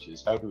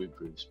features? How do we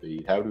improve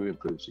speed? How do we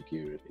improve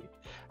security?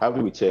 How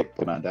do we take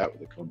demand out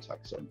of the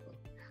contact center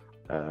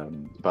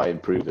by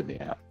improving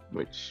the app,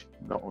 which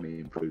not only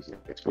improves the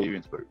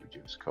experience, but it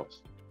reduces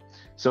cost.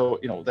 So,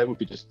 they would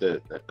be just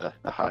the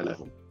high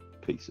level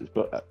pieces.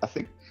 But I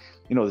think,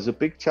 there's a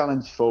big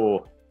challenge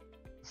for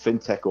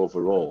fintech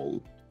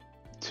overall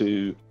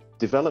to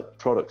develop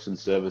products and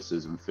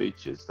services and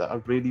features that are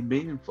really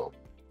meaningful.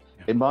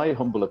 Yeah. In my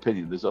humble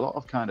opinion, there's a lot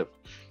of kind of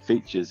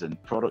features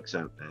and products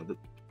out there that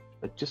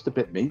are just a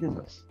bit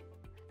meaningless.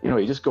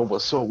 You just go,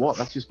 well, so what?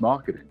 That's just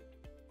marketing,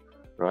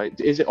 right?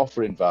 Is it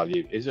offering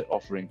value? Is it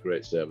offering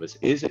great service?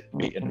 Is it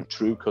meeting a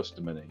true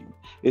customer need?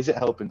 Is it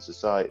helping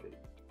society?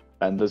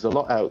 And there's a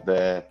lot out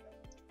there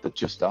that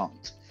just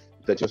aren't.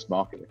 They're just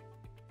marketing.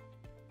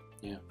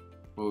 Yeah.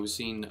 Well, we've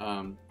seen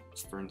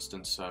for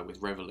instance, with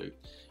Revolut.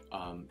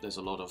 There's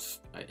a lot of,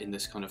 in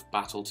this kind of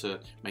battle to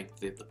make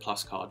the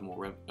Plus card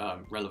more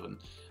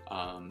relevant,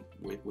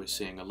 we're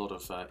seeing a lot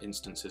of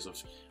instances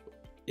of,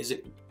 is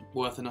it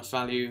worth enough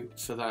value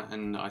for that?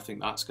 And I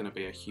think that's going to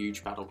be a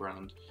huge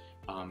battleground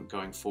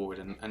going forward.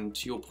 And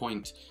to your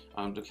point,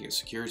 looking at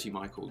security,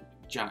 Micheal,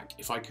 Jack,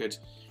 if I could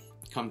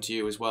come to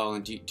you as well,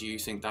 and do you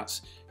think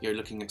that's,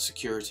 looking at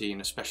security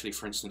and especially,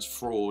 for instance,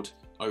 fraud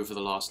over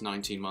the last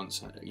 19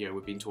 months,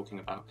 we've been talking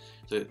about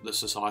the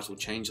societal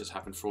change that's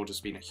happened. Fraud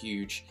has been a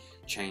huge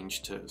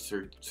change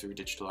through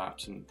digital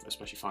apps, and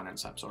especially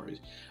finance apps, sorry.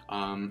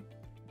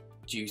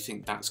 Do you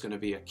think that's going to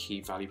be a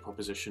key value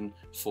proposition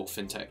for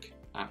fintech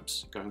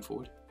apps going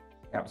forward?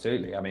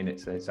 Absolutely. I mean,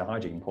 it's a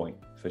hygiene point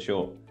for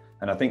sure.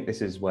 And I think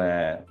this is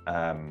where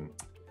the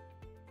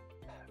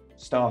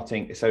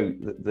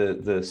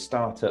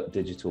startup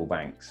digital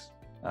banks,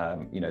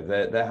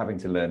 they're having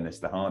to learn this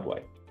the hard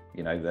way.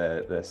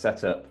 They're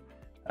set up,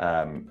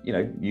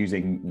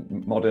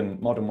 using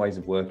modern ways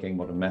of working,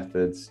 modern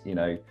methods,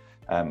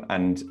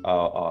 and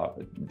are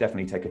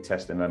definitely take a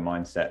test in their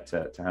mindset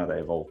to how they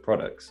evolve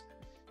products.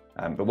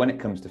 But when it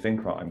comes to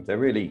FinCrime, there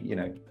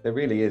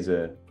really is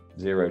a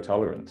zero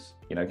tolerance.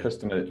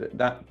 Customer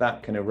that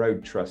can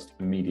erode trust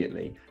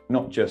immediately,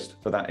 not just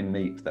for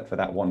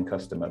that one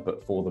customer,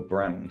 but for the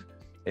brand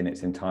in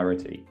its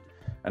entirety.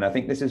 And I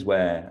think this is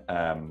where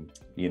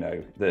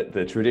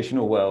the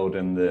traditional world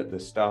and the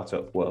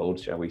startup world,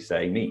 shall we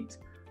say, meet.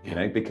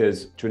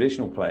 Because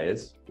traditional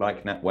players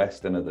like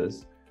NatWest and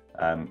others,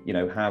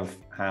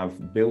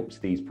 have built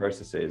these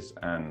processes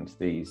and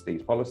these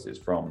policies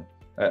from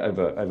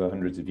over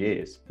hundreds of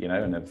years,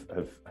 and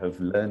have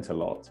learnt a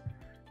lot,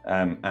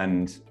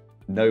 and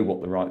know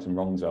what the rights and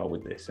wrongs are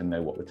with this, and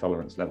know what the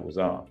tolerance levels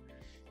are.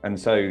 And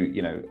so,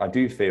 I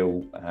do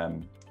feel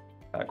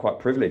quite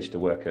privileged to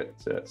work at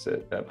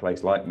a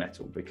place like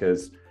Mettle,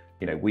 because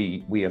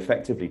we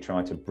effectively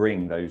try to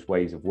bring those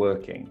ways of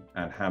working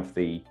and have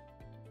the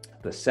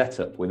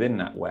setup within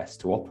NatWest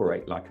to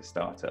operate like a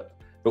startup,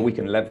 but we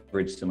can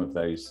leverage some of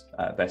those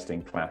best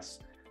in class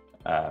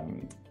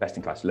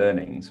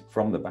learnings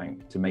from the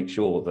bank to make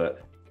sure that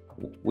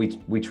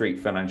we treat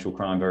financial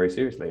crime very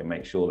seriously and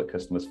make sure that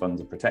customers'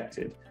 funds are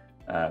protected,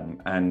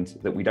 and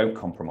that we don't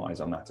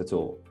compromise on that at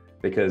all.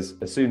 Because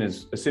as soon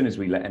as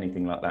we let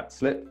anything like that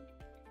slip,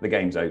 the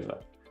game's over.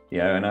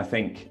 And I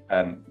think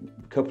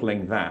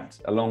coupling that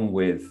along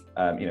with,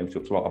 we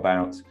talked a lot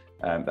about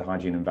the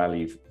hygiene and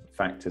value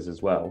factors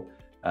as well,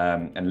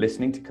 and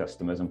listening to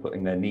customers and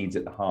putting their needs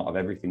at the heart of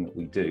everything that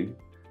we do.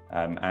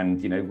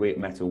 And we at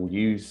Mettle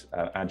use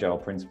agile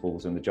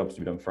principles and the jobs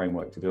to be done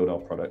framework to build our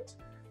product.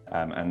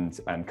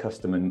 And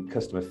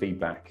customer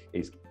feedback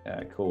is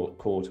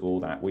core to all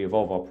that. We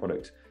evolve our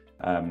product,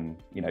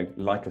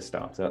 like a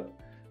startup.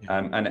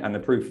 And the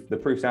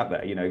proof's out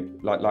there.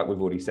 Like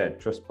we've already said,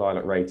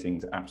 Trustpilot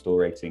ratings, App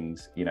Store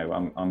ratings.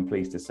 I'm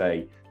pleased to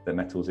say that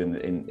Mettle's in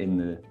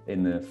the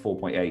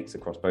 4.8s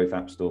across both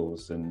app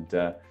stores,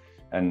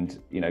 and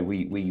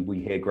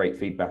we hear great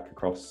feedback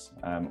across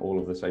all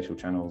of the social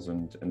channels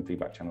and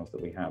feedback channels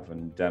that we have.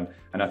 And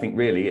I think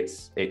really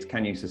it's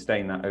can you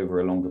sustain that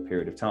over a longer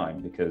period of time?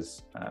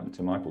 Because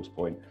to Michael's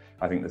point,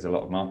 I think there's a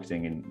lot of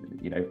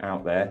marketing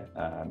out there,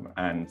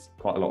 and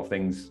quite a lot of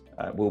things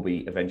will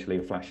be eventually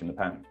a flash in the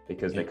pan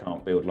because they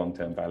can't build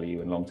long-term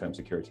value and long-term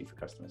security for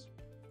customers.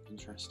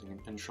 Interesting.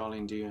 And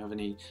Charlene, do you have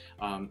any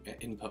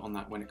input on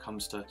that when it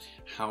comes to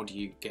how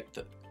should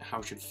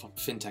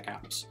fintech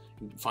apps,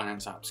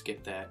 finance apps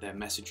get their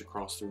message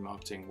across through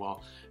marketing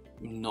while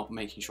not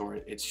making sure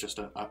it's just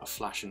a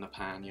flash in the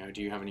pan?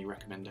 Do you have any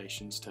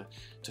recommendations to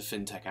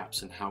fintech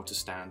apps and how to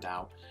stand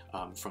out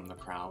from the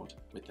crowd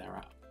with their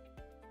app?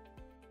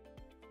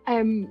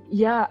 I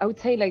would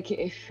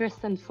say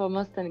first and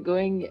foremost, and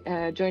joining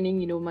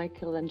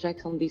Micheal and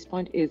Jack on this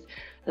point, is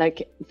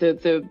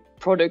the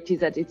product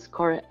is at its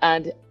core.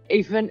 And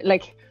even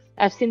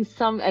I've seen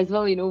some as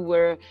well,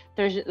 where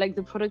there's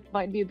the product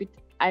might be a bit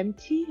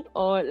empty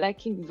or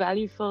lacking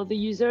value for the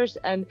users,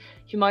 and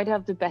you might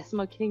have the best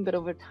marketing, but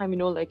over time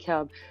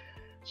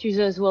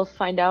users will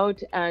find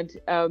out. And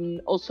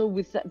also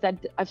with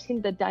that I've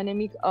seen the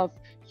dynamic of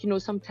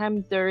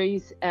sometimes there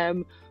is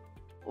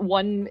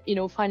one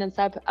finance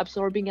app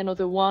absorbing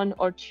another one,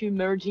 or two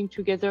merging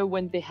together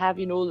when they have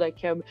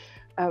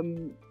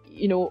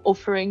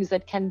offerings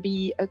that can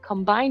be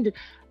combined.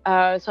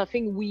 So I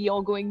think we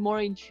are going more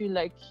into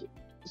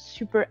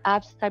super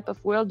apps type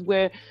of world,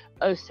 where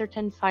a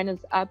certain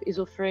finance app is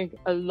offering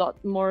a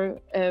lot more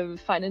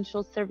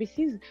financial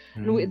services.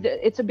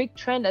 It's a big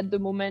trend at the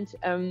moment.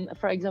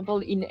 For example,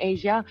 in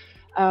Asia,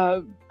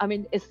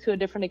 it's to a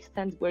different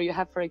extent, where you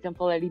have, for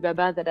example,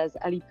 Alibaba that has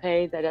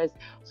Alipay, that has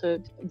also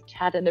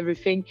chat and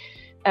everything.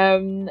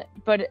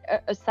 But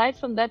aside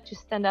from that, to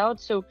stand out,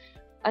 so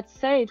I'd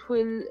say it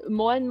will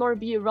more and more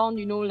be around,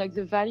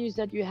 the values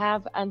that you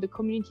have and the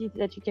community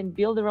that you can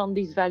build around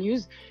these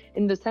values,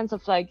 in the sense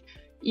of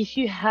if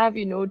you have,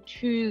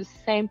 two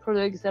same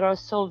products that are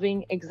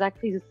solving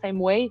exactly the same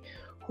way,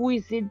 who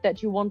is it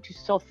that you want to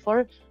solve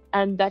for?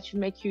 And that should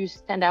make you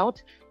stand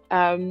out.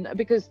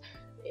 because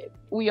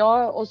we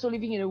are also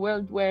living in a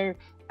world where,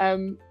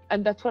 and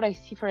that's what I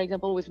see, for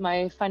example, with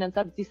my finance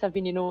apps. This have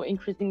been,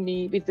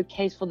 increasingly with the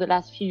case for the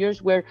last few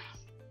years, where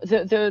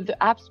the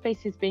app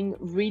space is being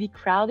really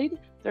crowded.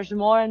 There's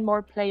more and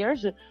more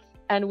players,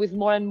 and with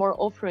more and more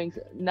offerings.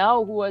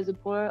 Now, who are the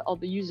poor or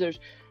the users?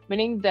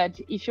 Meaning that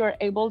if you're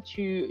able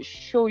to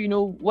show,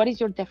 what is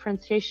your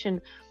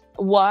differentiation,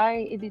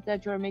 why is it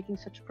that you're making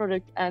such a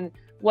product, and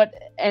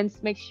what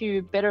else makes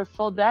you better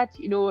for that,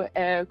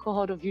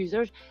 cohort of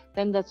users,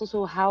 then that's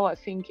also how I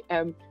think,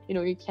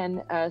 you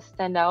can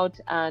stand out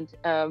and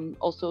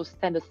also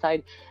stand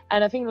aside.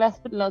 And I think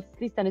last but not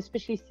least, and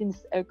especially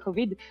since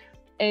COVID,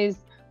 is,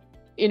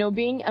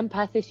 being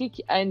empathetic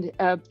and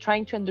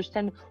trying to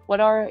understand what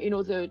are,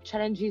 the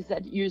challenges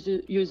that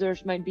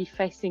users might be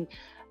facing.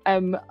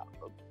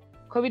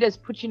 COVID has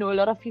put, a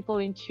lot of people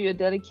into a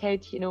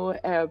delicate,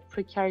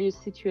 precarious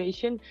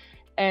situation.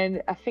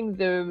 And I think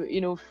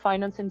the,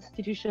 finance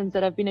institutions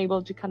that have been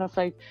able to kind of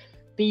like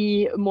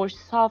be more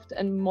soft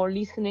and more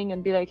listening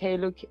and be like, hey,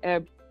 look,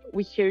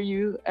 we hear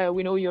you.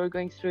 We know you're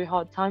going through a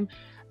hard time.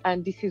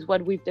 And this is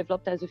what we've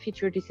developed as a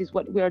feature. This is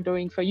what we are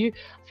doing for you.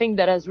 I think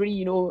that has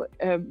really,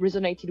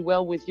 resonated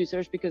well with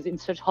users, because in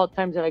such hard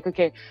times, they're like,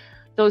 okay,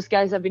 those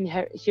guys have been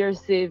here,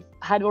 they've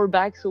had our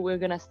back, so we're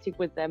going to stick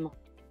with them.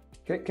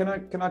 Can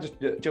I just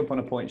jump on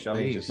a point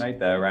Charlene just made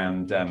there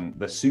around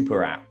the super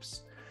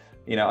apps?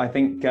 I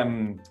think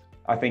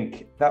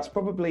that's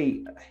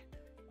probably,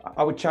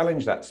 I would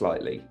challenge that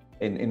slightly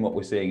in what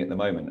we're seeing at the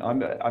moment.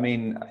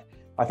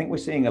 I think we're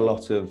seeing a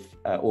lot of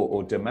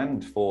or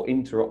demand for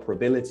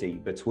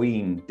interoperability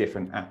between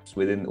different apps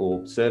within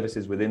or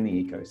services within the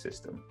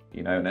ecosystem.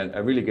 And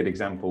a really good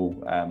example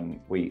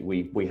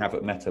we have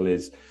at Mettle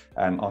is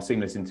our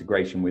seamless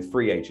integration with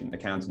free agent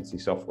accountancy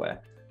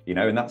software.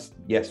 And that's,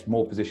 yes,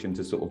 more positioned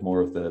to sort of more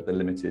of the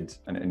limited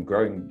and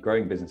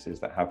growing businesses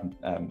that have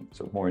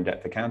sort of more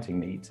in-depth accounting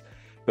needs.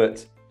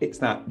 But it's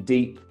that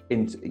deep,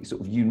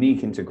 sort of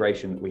unique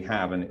integration that we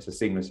have, and it's a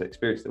seamless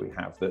experience that we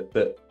have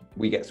that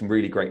we get some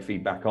really great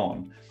feedback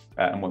on,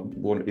 and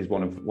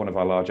one of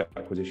our large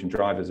acquisition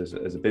drivers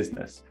as a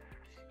business.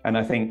 And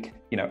I think,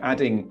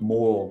 adding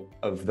more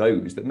of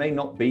those that may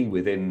not be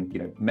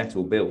within,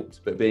 Mettle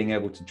builds, but being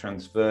able to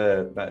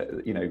transfer,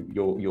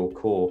 your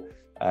core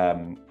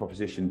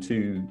proposition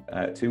to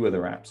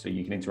other apps, so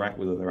you can interact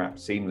with other apps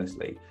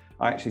seamlessly.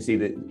 I actually see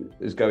that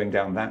as going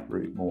down that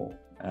route more,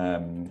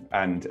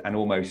 and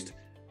almost,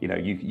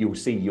 you'll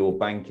see your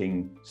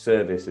banking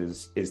service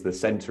is the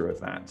center of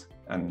that,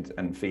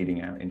 and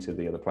feeding out into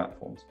the other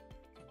platforms.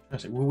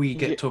 Will we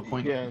get to a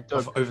point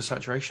of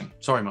oversaturation?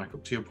 Sorry,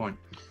 Micheal, to your point.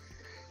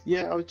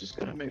 Yeah, I was just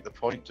going to make the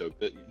point, Doug,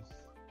 that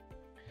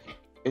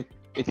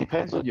it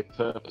depends on your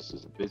purpose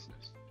as a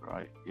business,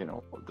 right?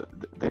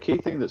 The key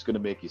thing that's going to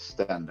make you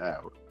stand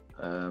out,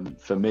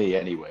 for me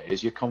anyway,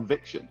 is your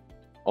conviction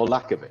or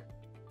lack of it.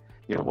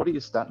 What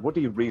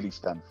do you really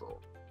stand for?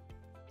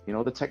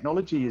 The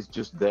technology is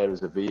just there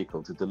as a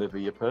vehicle to deliver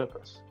your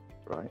purpose,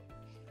 right?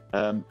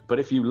 But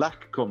if you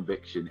lack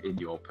conviction in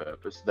your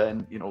purpose,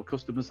 then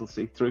customers will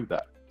see through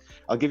that.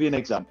 I'll give you an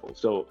example.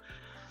 So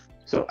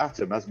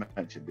Atom, as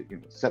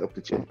mentioned, set up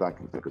to change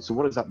banking. So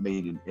what does that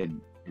mean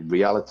in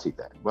reality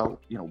then? Well,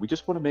 we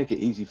just want to make it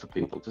easy for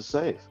people to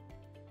save,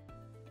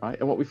 right?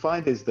 And what we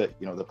find is that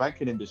the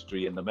banking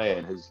industry in the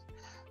main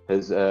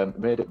has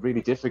made it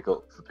really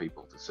difficult for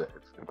people to save.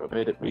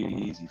 Made it really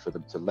easy for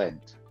them to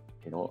lend,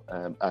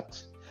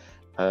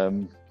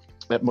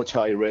 at much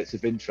higher rates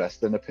of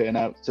interest than they're paying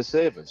out to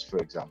savers, for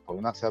example,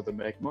 and that's how they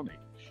make money.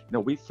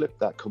 We flipped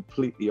that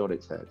completely on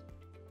its head.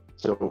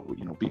 So,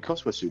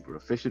 because we're super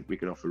efficient, we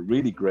can offer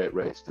really great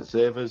rates to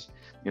savers,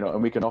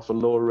 and we can offer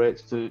lower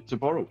rates to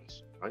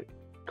borrowers, right?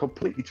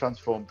 Completely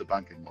transformed the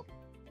banking model.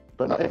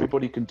 But not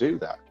everybody can do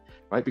that,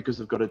 right? Because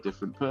they've got a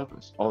different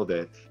purpose, or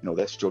they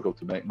struggle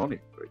to make money,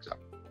 for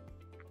example.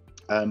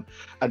 And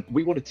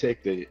we want to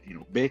take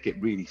make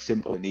it really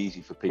simple and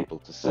easy for people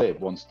to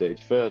save one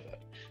stage further.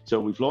 So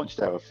we've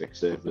launched our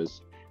fixed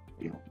savers,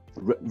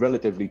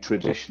 relatively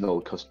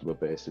traditional customer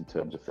base in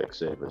terms of fixed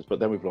savers, but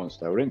then we've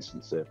launched our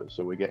instant savers,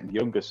 so we're getting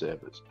younger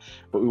savers.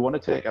 But we want to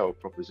take our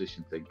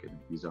proposition thinking and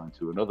design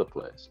to another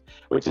place,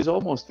 which is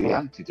almost the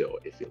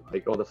antidote, if you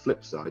like, or the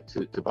flip side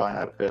to buy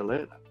now, pay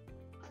later.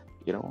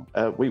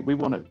 We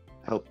want to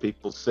help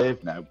people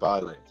save now, buy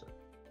later.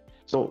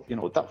 So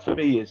that for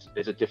me is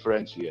a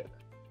differentiator.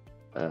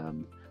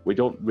 We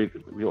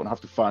don't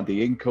have to find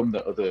the income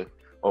that other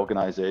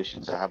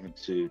organizations are having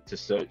to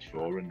search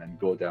for and then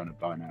go down a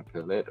buy now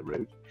pay later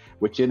route,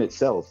 which in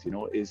itself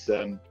is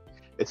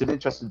it's an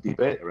interesting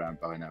debate around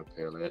buy now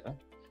pay later.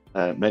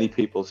 Many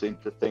people seem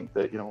to think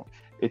that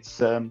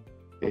it's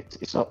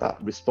not that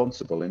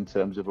responsible in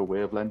terms of a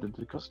way of lending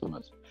to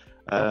customers.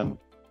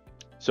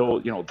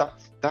 So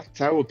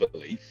that's our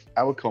belief.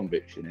 Our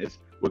conviction is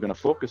we're going to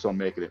focus on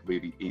making it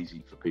really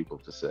easy for people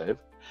to save,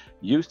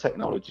 use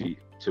technology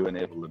to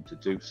enable them to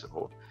do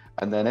so,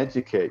 and then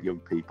educate young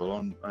people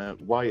on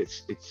why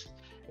it's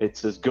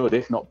as good,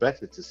 if not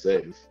better, to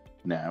save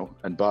now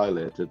and buy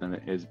later than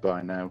it is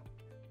buy now,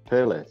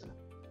 pay later.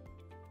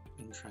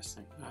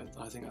 Interesting.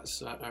 I think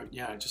that's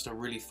yeah, just a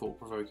really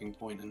thought-provoking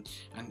point, and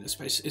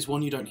it's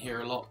one you don't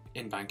hear a lot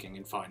in banking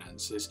and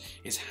finance.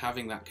 Is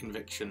having that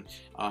conviction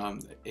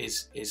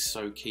is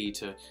so key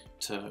to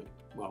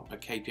well, a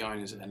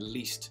KPI is at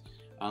least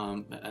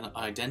an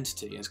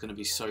identity is going to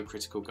be so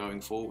critical going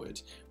forward.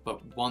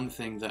 But one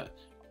thing that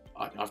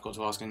I've got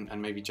to ask,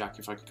 and maybe Jack,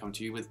 if I could come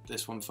to you with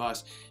this one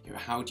first,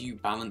 how do you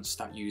balance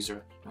that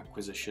user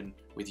acquisition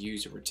with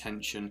user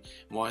retention?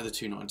 Why are the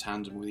two not in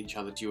tandem with each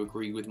other? Do you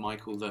agree with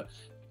Micheal that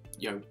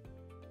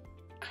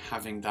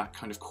having that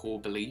kind of core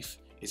belief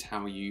is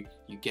how you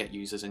get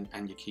users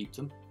and you keep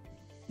them?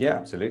 Yeah,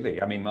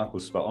 absolutely. I mean,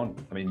 Michael's spot on.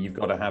 I mean, you've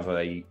got to have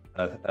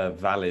a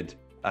valid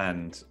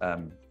and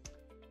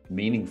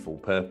meaningful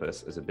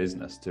purpose as a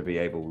business to be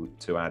able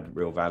to add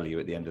real value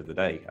at the end of the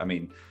day. I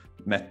mean,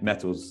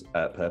 Mettle's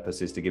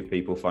purpose is to give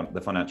people the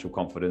financial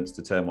confidence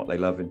to turn what they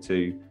love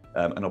into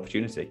an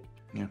opportunity.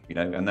 Yeah.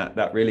 And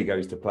that really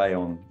goes to play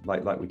on,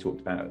 like we talked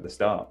about at the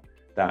start,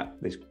 that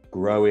this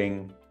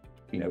growing,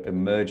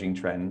 emerging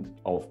trend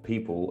of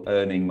people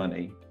earning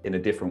money in a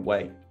different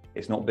way.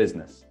 It's not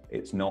business,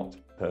 it's not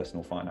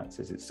personal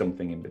finances, it's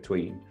something in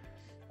between.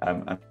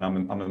 And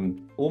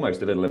I'm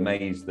almost a little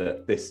amazed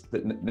that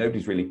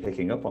nobody's really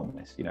picking up on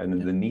this,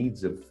 and the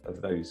needs of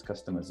those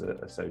customers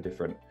are so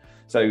different.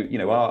 So,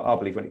 our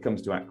belief when it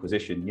comes to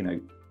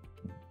acquisition,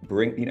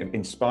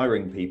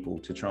 inspiring people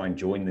to try and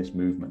join this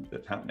movement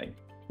that's happening,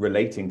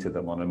 relating to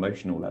them on an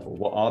emotional level.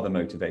 What are the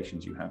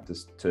motivations you have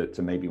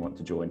to maybe want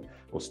to join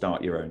or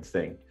start your own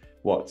thing?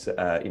 What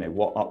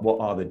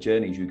are the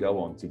journeys you go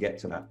on to get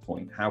to that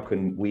point? How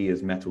can we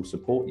as Mettle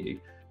support you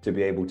to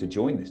be able to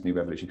join this new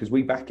revolution? Because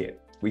we back it.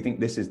 We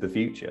think this is the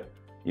future.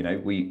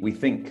 We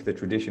think the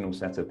traditional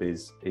setup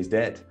is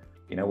dead,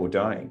 or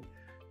dying.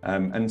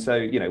 And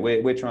so,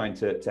 we're trying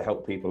to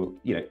help people,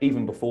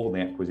 even before the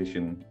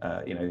acquisition,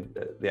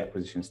 the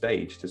acquisition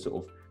stage, to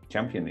sort of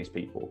champion these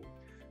people.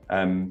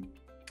 And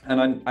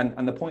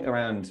the point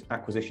around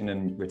acquisition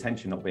and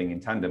retention not being in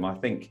tandem, I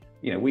think,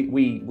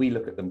 we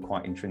look at them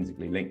quite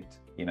intrinsically linked.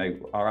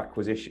 Our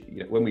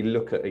acquisition, when we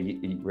look at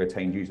a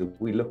retained user,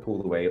 we look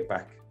all the way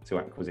back to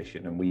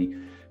acquisition, and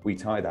we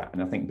tie that.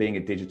 And I think being a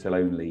digital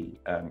only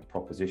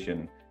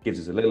proposition gives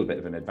us a little bit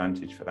of an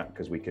advantage for that,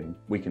 because we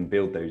can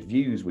build those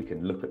views, we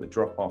can look at the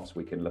drop-offs,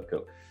 we can look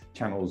at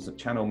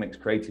channel mix,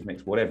 creative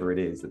mix, whatever it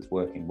is that's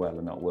working well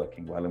and not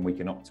working well, and we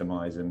can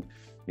optimize and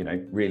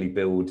really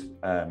build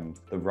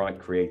the right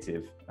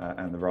creative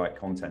and the right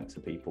content to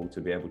people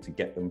to be able to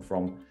get them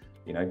from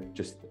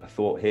just a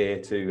thought here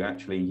to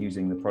actually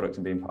using the product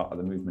and being part of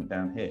the movement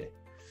down here.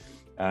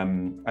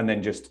 And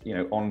then just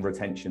on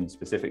retention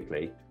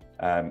specifically,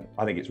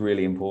 I think it's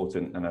really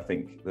important, and I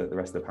think that the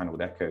rest of the panel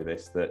would echo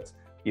this, that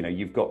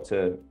you've got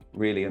to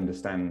really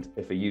understand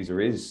if a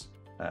user is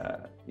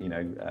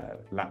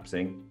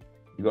lapsing.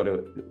 You've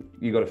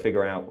got to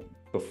figure out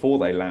before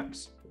they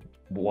lapse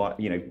what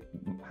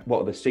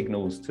are the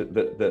signals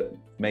that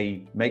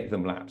may make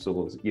them lapse,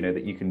 or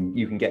that you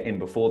can get in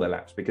before they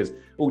lapse, because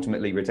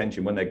ultimately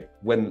retention,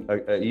 when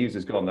a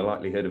user's gone, the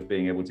likelihood of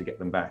being able to get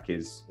them back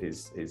is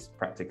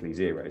practically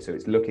zero. So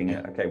it's looking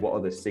at, okay, what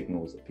are the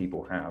signals that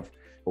people have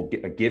or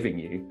are giving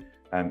you,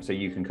 so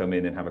you can come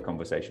in and have a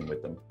conversation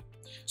with them.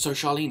 So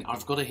Charlene,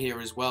 I've got to hear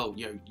as well,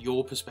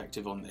 your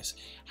perspective on this.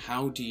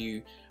 How do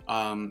you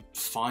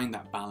find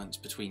that balance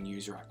between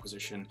user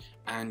acquisition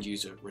and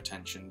user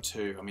retention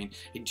too? I mean,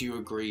 do you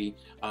agree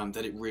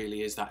that it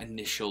really is that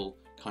initial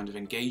kind of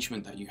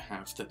engagement that you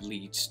have that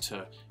leads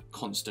to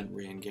constant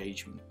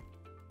re-engagement?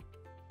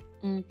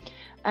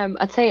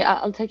 I'd say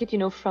I'll take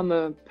it, from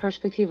a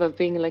perspective of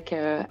being like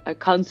a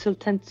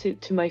consultant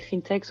to my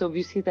fintech. So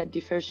obviously that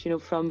differs,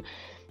 from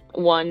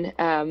one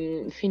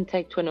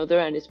fintech to another,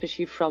 and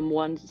especially from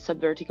one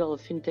subvertical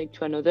of fintech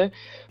to another.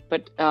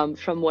 But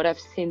from what I've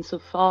seen so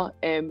far,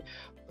 net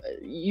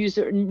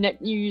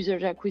new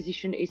user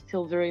acquisition is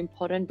still very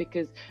important,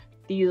 because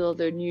these are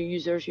the new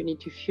users you need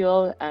to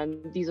fuel, and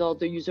these are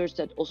the users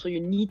that also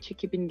you need to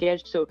keep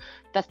engaged. So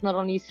that's not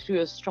only through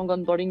a strong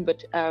onboarding,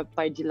 but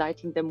by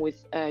delighting them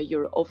with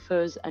your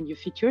offers and your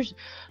features.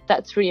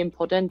 That's really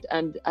important.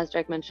 And as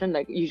Jack mentioned,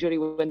 like usually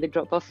when they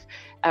drop off,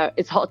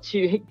 it's hard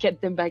to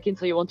get them back in.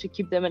 So you want to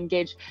keep them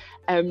engaged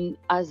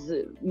as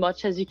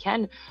much as you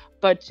can.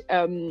 But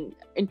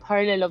in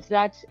parallel of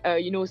that,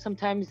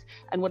 sometimes,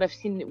 and what I've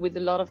seen with a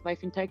lot of my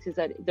fintechs is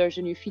that there's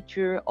a new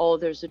feature or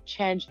there's a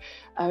change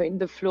in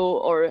the flow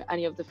or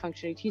any of the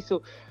functionality.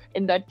 So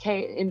in that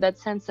case, in that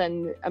sense,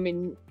 and I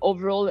mean,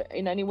 overall,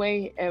 in any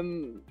way,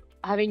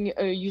 having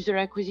a user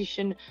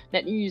acquisition,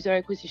 net new user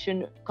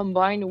acquisition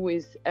combined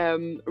with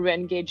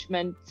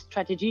re-engagement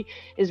strategy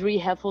is really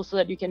helpful, so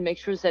that you can make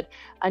sure that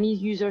any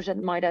users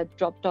that might have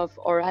dropped off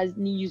or has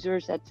new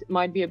users that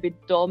might be a bit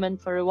dormant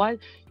for a while,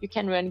 you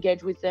can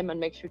re-engage with them and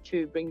make sure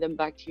to bring them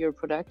back to your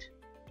product.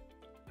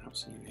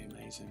 Absolutely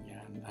amazing,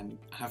 yeah, and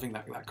having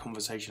that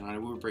conversation. I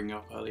know we were bringing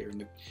up earlier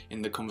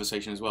in the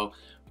conversation as well,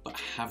 but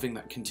having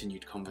that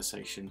continued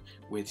conversation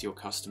with your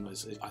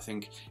customers, I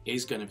think,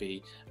 is going to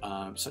be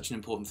such an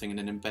important thing in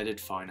an embedded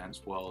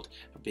finance world.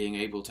 Being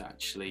able to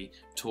actually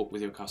talk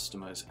with your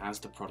customers as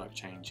the product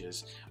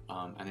changes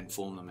and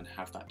inform them and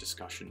have that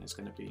discussion is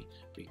going to be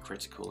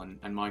critical.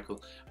 And Micheal,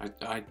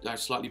 I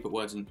slightly put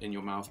words in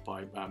your mouth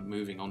by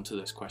moving on to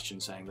this question,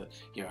 saying that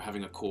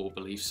having a core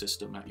belief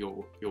system at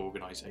your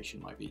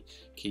organization might be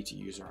key to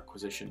user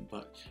acquisition.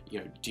 But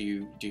do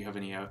you have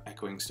any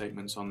echoing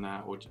statements on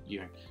that, or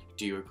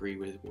do you agree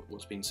with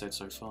what's been said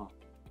so far?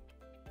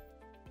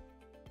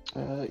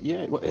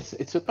 Yeah, well,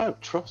 it's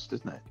about trust,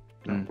 isn't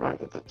it?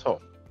 Right at the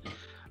top.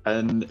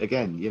 And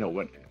again,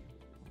 when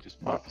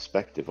just my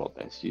perspective on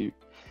this,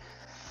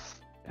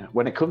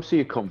 when it comes to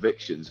your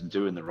convictions and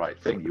doing the right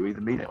thing, you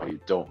either mean it or you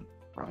don't,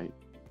 right?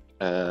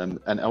 And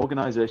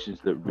organizations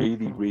that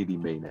really, really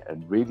mean it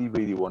and really,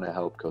 really want to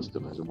help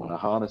customers and want to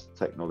harness the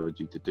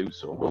technology to do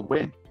so will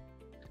win,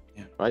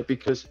 right?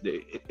 Because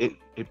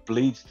it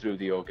bleeds through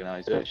the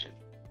organization.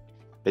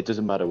 It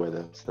doesn't matter whether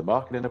it's the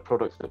marketing of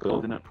products, the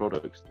building of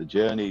products, the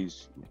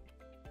journeys,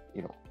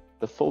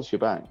 the full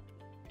shebang.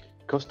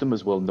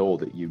 Customers will know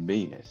that you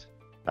mean it,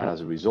 and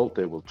as a result,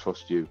 they will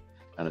trust you,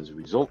 and as a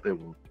result, they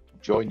will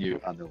join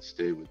you and they'll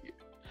stay with you.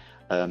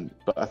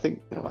 But I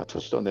think I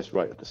touched on this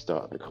right at the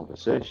start of the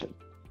conversation.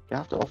 You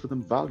have to offer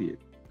them value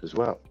as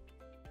well,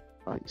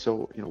 right?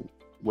 So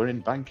we're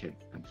in banking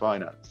and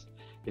finance.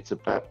 It's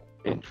about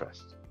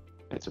interest.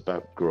 It's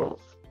about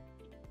growth.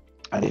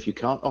 And if you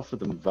can't offer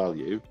them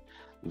value,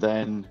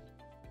 then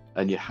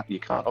you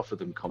can't offer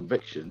them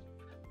conviction,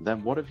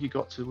 then what have you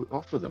got to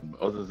offer them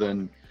other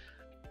than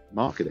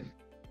marketing?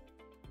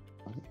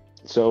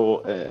 So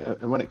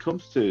and when it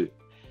comes to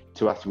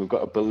actually, we've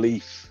got a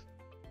belief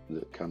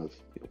that kind of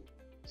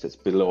sits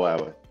below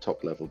our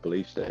top level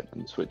belief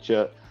statements, which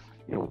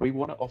we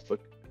want to offer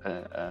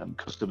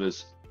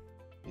customers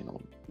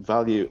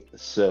value,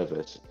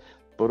 service,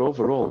 but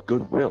overall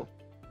goodwill.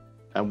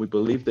 And we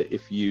believe that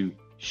if you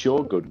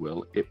show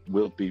goodwill, it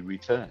will be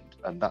returned,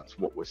 and that's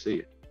what we're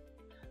seeing.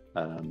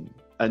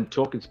 And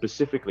talking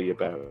specifically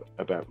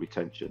about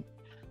retention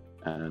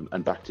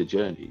and back to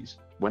journeys,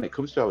 when it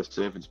comes to our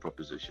savings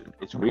proposition,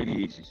 it's really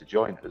easy to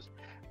join us,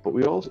 but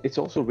it's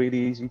also really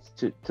easy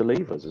to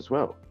leave us as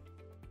well.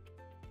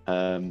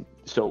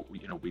 So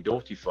we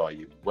notify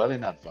you well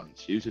in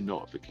advance using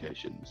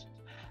notifications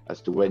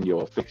as to when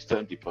your fixed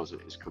term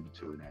deposit is coming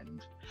to an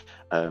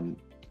end.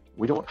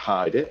 We don't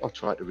hide it or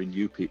try to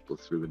renew people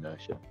through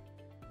inertia.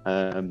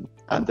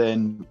 And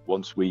then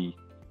once we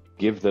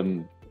give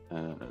them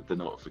the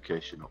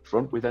notification up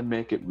front, we then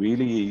make it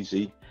really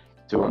easy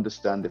to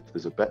understand if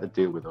there's a better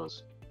deal with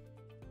us,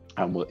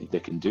 and they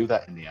can do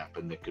that in the app,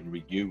 and they can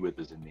renew with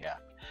us in the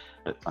app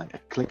at like a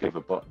click of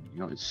a button.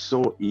 It's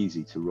so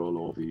easy to roll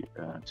over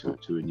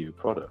to a new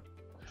product,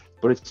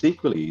 but it's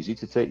equally easy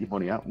to take your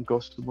money out and go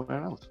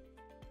somewhere else.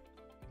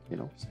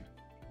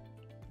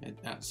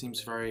 That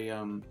seems very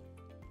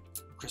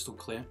crystal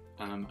clear.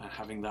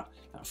 Having that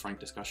frank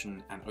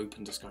discussion and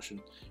open discussion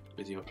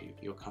with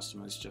your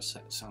customers just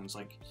sounds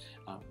like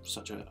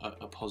such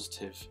a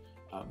positive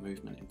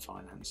movement in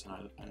finance,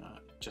 and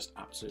just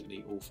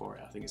absolutely all for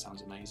it. I think it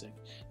sounds amazing.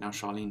 Now,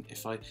 Charlene,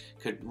 if I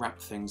could wrap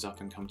things up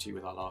and come to you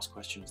with our last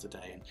question of the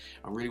day, and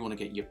I really want to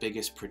get your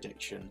biggest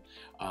prediction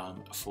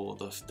for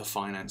the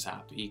finance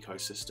app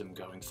ecosystem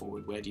going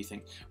forward. Where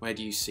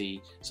do you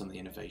see some of the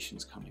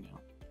innovations coming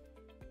out?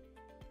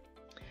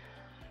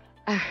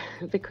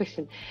 Big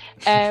question.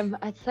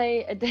 I'd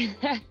say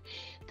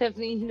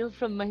definitely,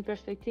 from my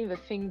perspective, I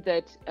think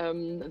that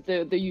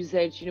the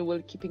usage,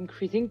 will keep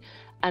increasing,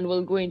 and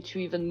will go into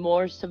even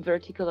more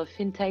sub-vertical of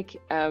fintech,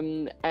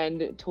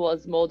 and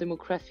towards more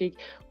demographic,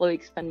 will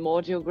expand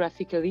more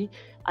geographically,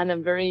 and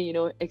I'm very,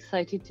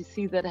 excited to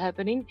see that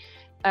happening.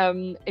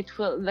 It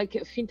will,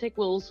 fintech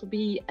will also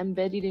be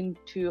embedded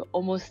into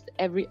almost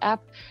every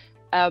app.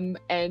 And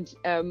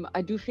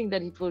I do think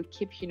that it will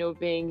keep,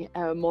 being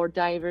more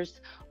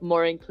diverse,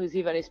 more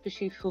inclusive, and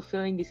especially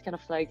fulfilling this kind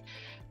of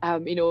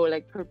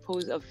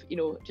purpose of,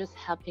 just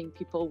helping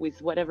people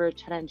with whatever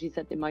challenges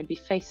that they might be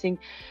facing,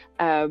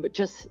 but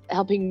just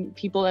helping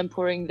people,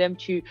 empowering them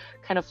to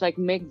kind of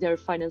make their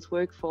finance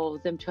work for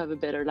them to have a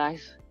better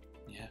life.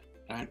 Yeah.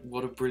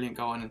 What a brilliant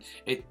goal, and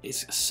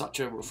it's such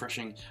a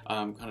refreshing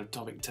kind of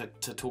topic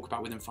to talk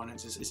about within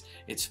finances.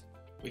 It's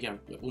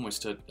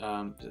almost a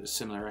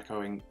similar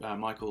echoing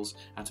Micheal's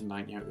Atom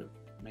Bank,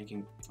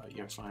 making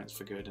finance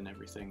for good and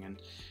everything.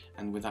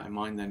 And with that in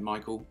mind, then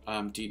Micheal,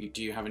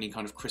 do you have any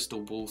kind of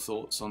crystal ball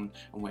thoughts on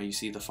where you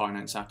see the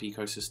finance app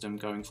ecosystem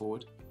going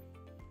forward?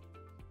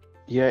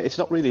 Yeah, it's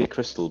not really a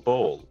crystal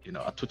ball.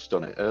 I touched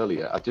on it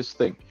earlier. I just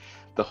think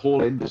the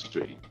whole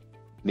industry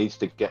needs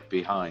to get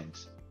behind,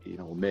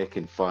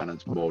 making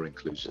finance more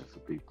inclusive for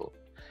people.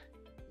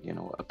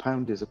 A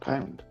pound is a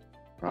pound.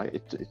 Right,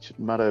 it shouldn't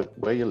matter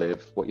where you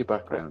live, what your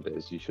background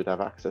is. You should have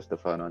access to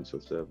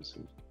financial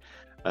services.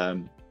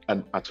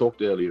 And I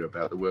talked earlier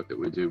about the work that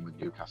we're doing with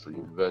Newcastle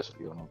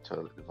University on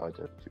alternative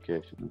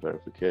identification and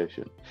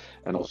verification,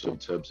 and also in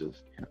terms of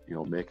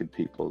making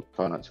people,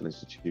 financial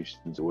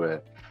institutions,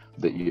 aware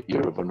that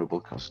you're a vulnerable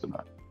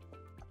customer.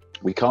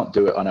 We can't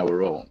do it on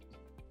our own,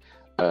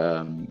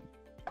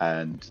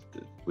 and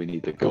we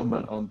need the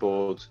government on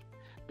board,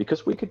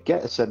 because we could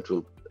get a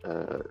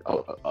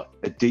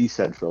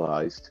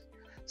decentralized,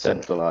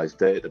 centralized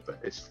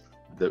database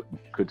that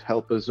could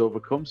help us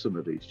overcome some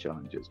of these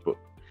challenges, but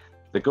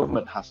the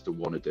government has to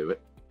want to do it.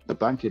 The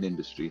banking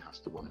industry has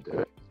to want to do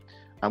it,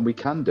 and we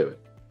can do it.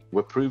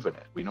 We're proving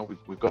it. We know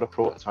we've got a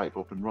prototype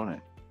up and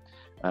running,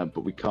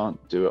 but we can't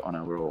do it on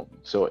our own.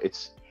 So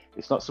it's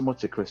not so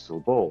much a crystal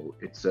ball.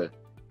 It's a,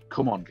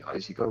 come on,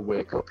 guys, you got to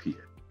wake up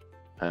here.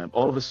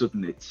 All of a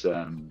sudden, it's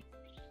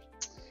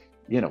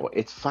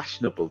it's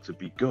fashionable to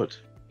be good,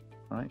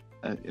 right?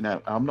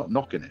 I'm not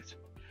knocking it.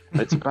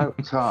 It's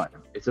about time.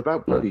 It's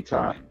about bloody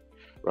time,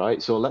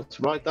 right? So let's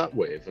ride that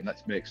wave and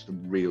let's make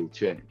some real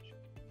change.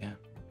 Yeah,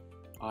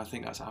 I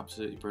think that's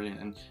absolutely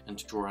brilliant, and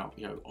to draw out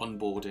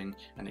onboarding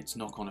and its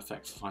knock-on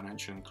effect for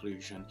financial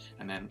inclusion,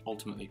 and then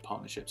ultimately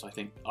partnerships. I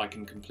think I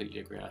can completely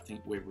agree. I think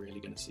we're really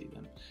going to see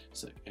them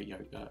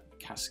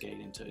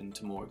cascade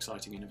into more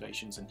exciting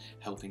innovations and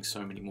helping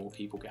so many more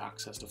people get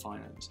access to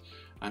finance.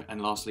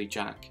 And lastly,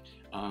 Jack,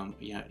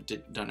 don't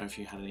know if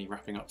you had any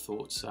wrapping up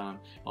thoughts on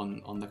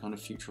the kind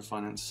of future of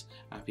finance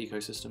app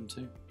ecosystem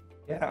too.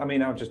 Yeah, I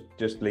mean, I'll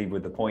just leave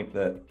with the point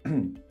that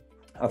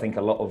I think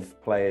a lot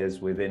of players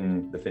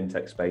within the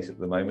fintech space at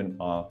the moment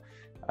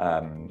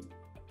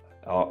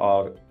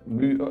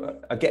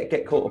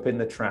get caught up in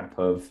the trap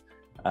of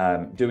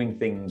doing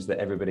things that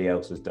everybody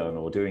else has done,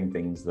 or doing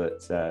things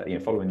that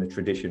following the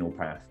traditional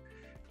path.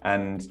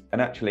 And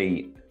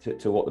actually,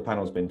 to what the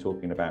panel's been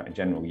talking about in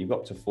general, you've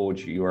got to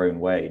forge your own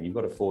way, and you've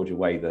got to forge a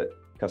way that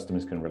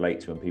customers can relate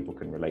to and people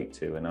can relate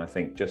to. And I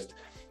think, just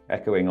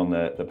echoing on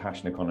the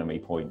passion economy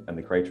point and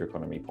the creator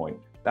economy point,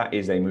 that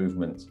is a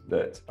movement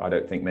that I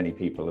don't think many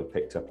people have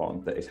picked up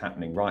on, that is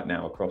happening right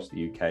now across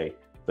the UK,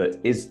 that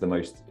is the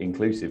most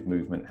inclusive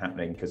movement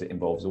happening, because it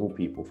involves all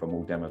people from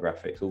all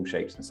demographics, all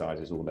shapes and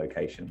sizes, all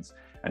locations.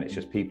 And it's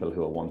just people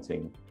who are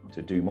wanting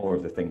to do more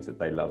of the things that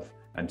they love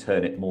and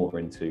turn it more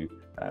into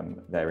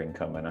their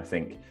income. And I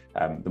think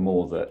the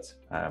more that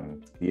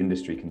the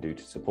industry can do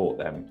to support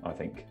them, I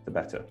think the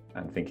better,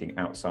 and thinking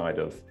outside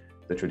of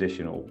the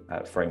traditional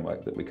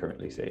framework that we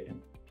currently see it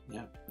in.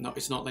 Yeah, no,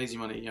 it's not lazy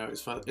money.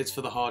 It's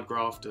for the hard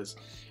grafters.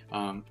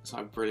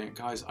 So brilliant,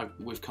 guys.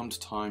 We've come to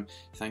time.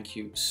 Thank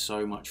you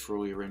so much for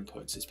all your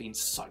inputs. It's been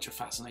such a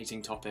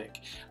fascinating topic,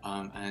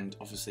 and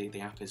obviously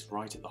the app is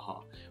right at the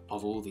heart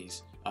of all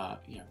these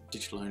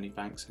digital-only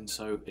banks, and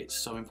so it's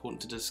so important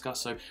to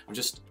discuss. So I'm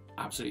just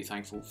absolutely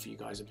thankful for you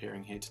guys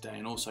appearing here today,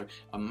 and also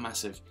a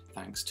massive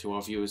thanks to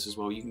our viewers as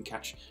well. You can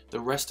catch the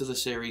rest of the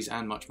series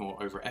and much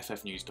more over at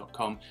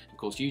ffnews.com, of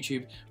course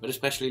YouTube, but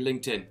especially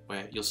LinkedIn,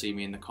 where you'll see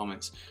me in the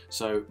comments.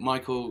 So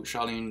Micheal,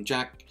 Charlene,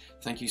 Jack,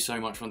 thank you so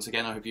much once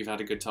again. I hope you've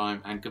had a good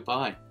time, and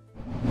goodbye.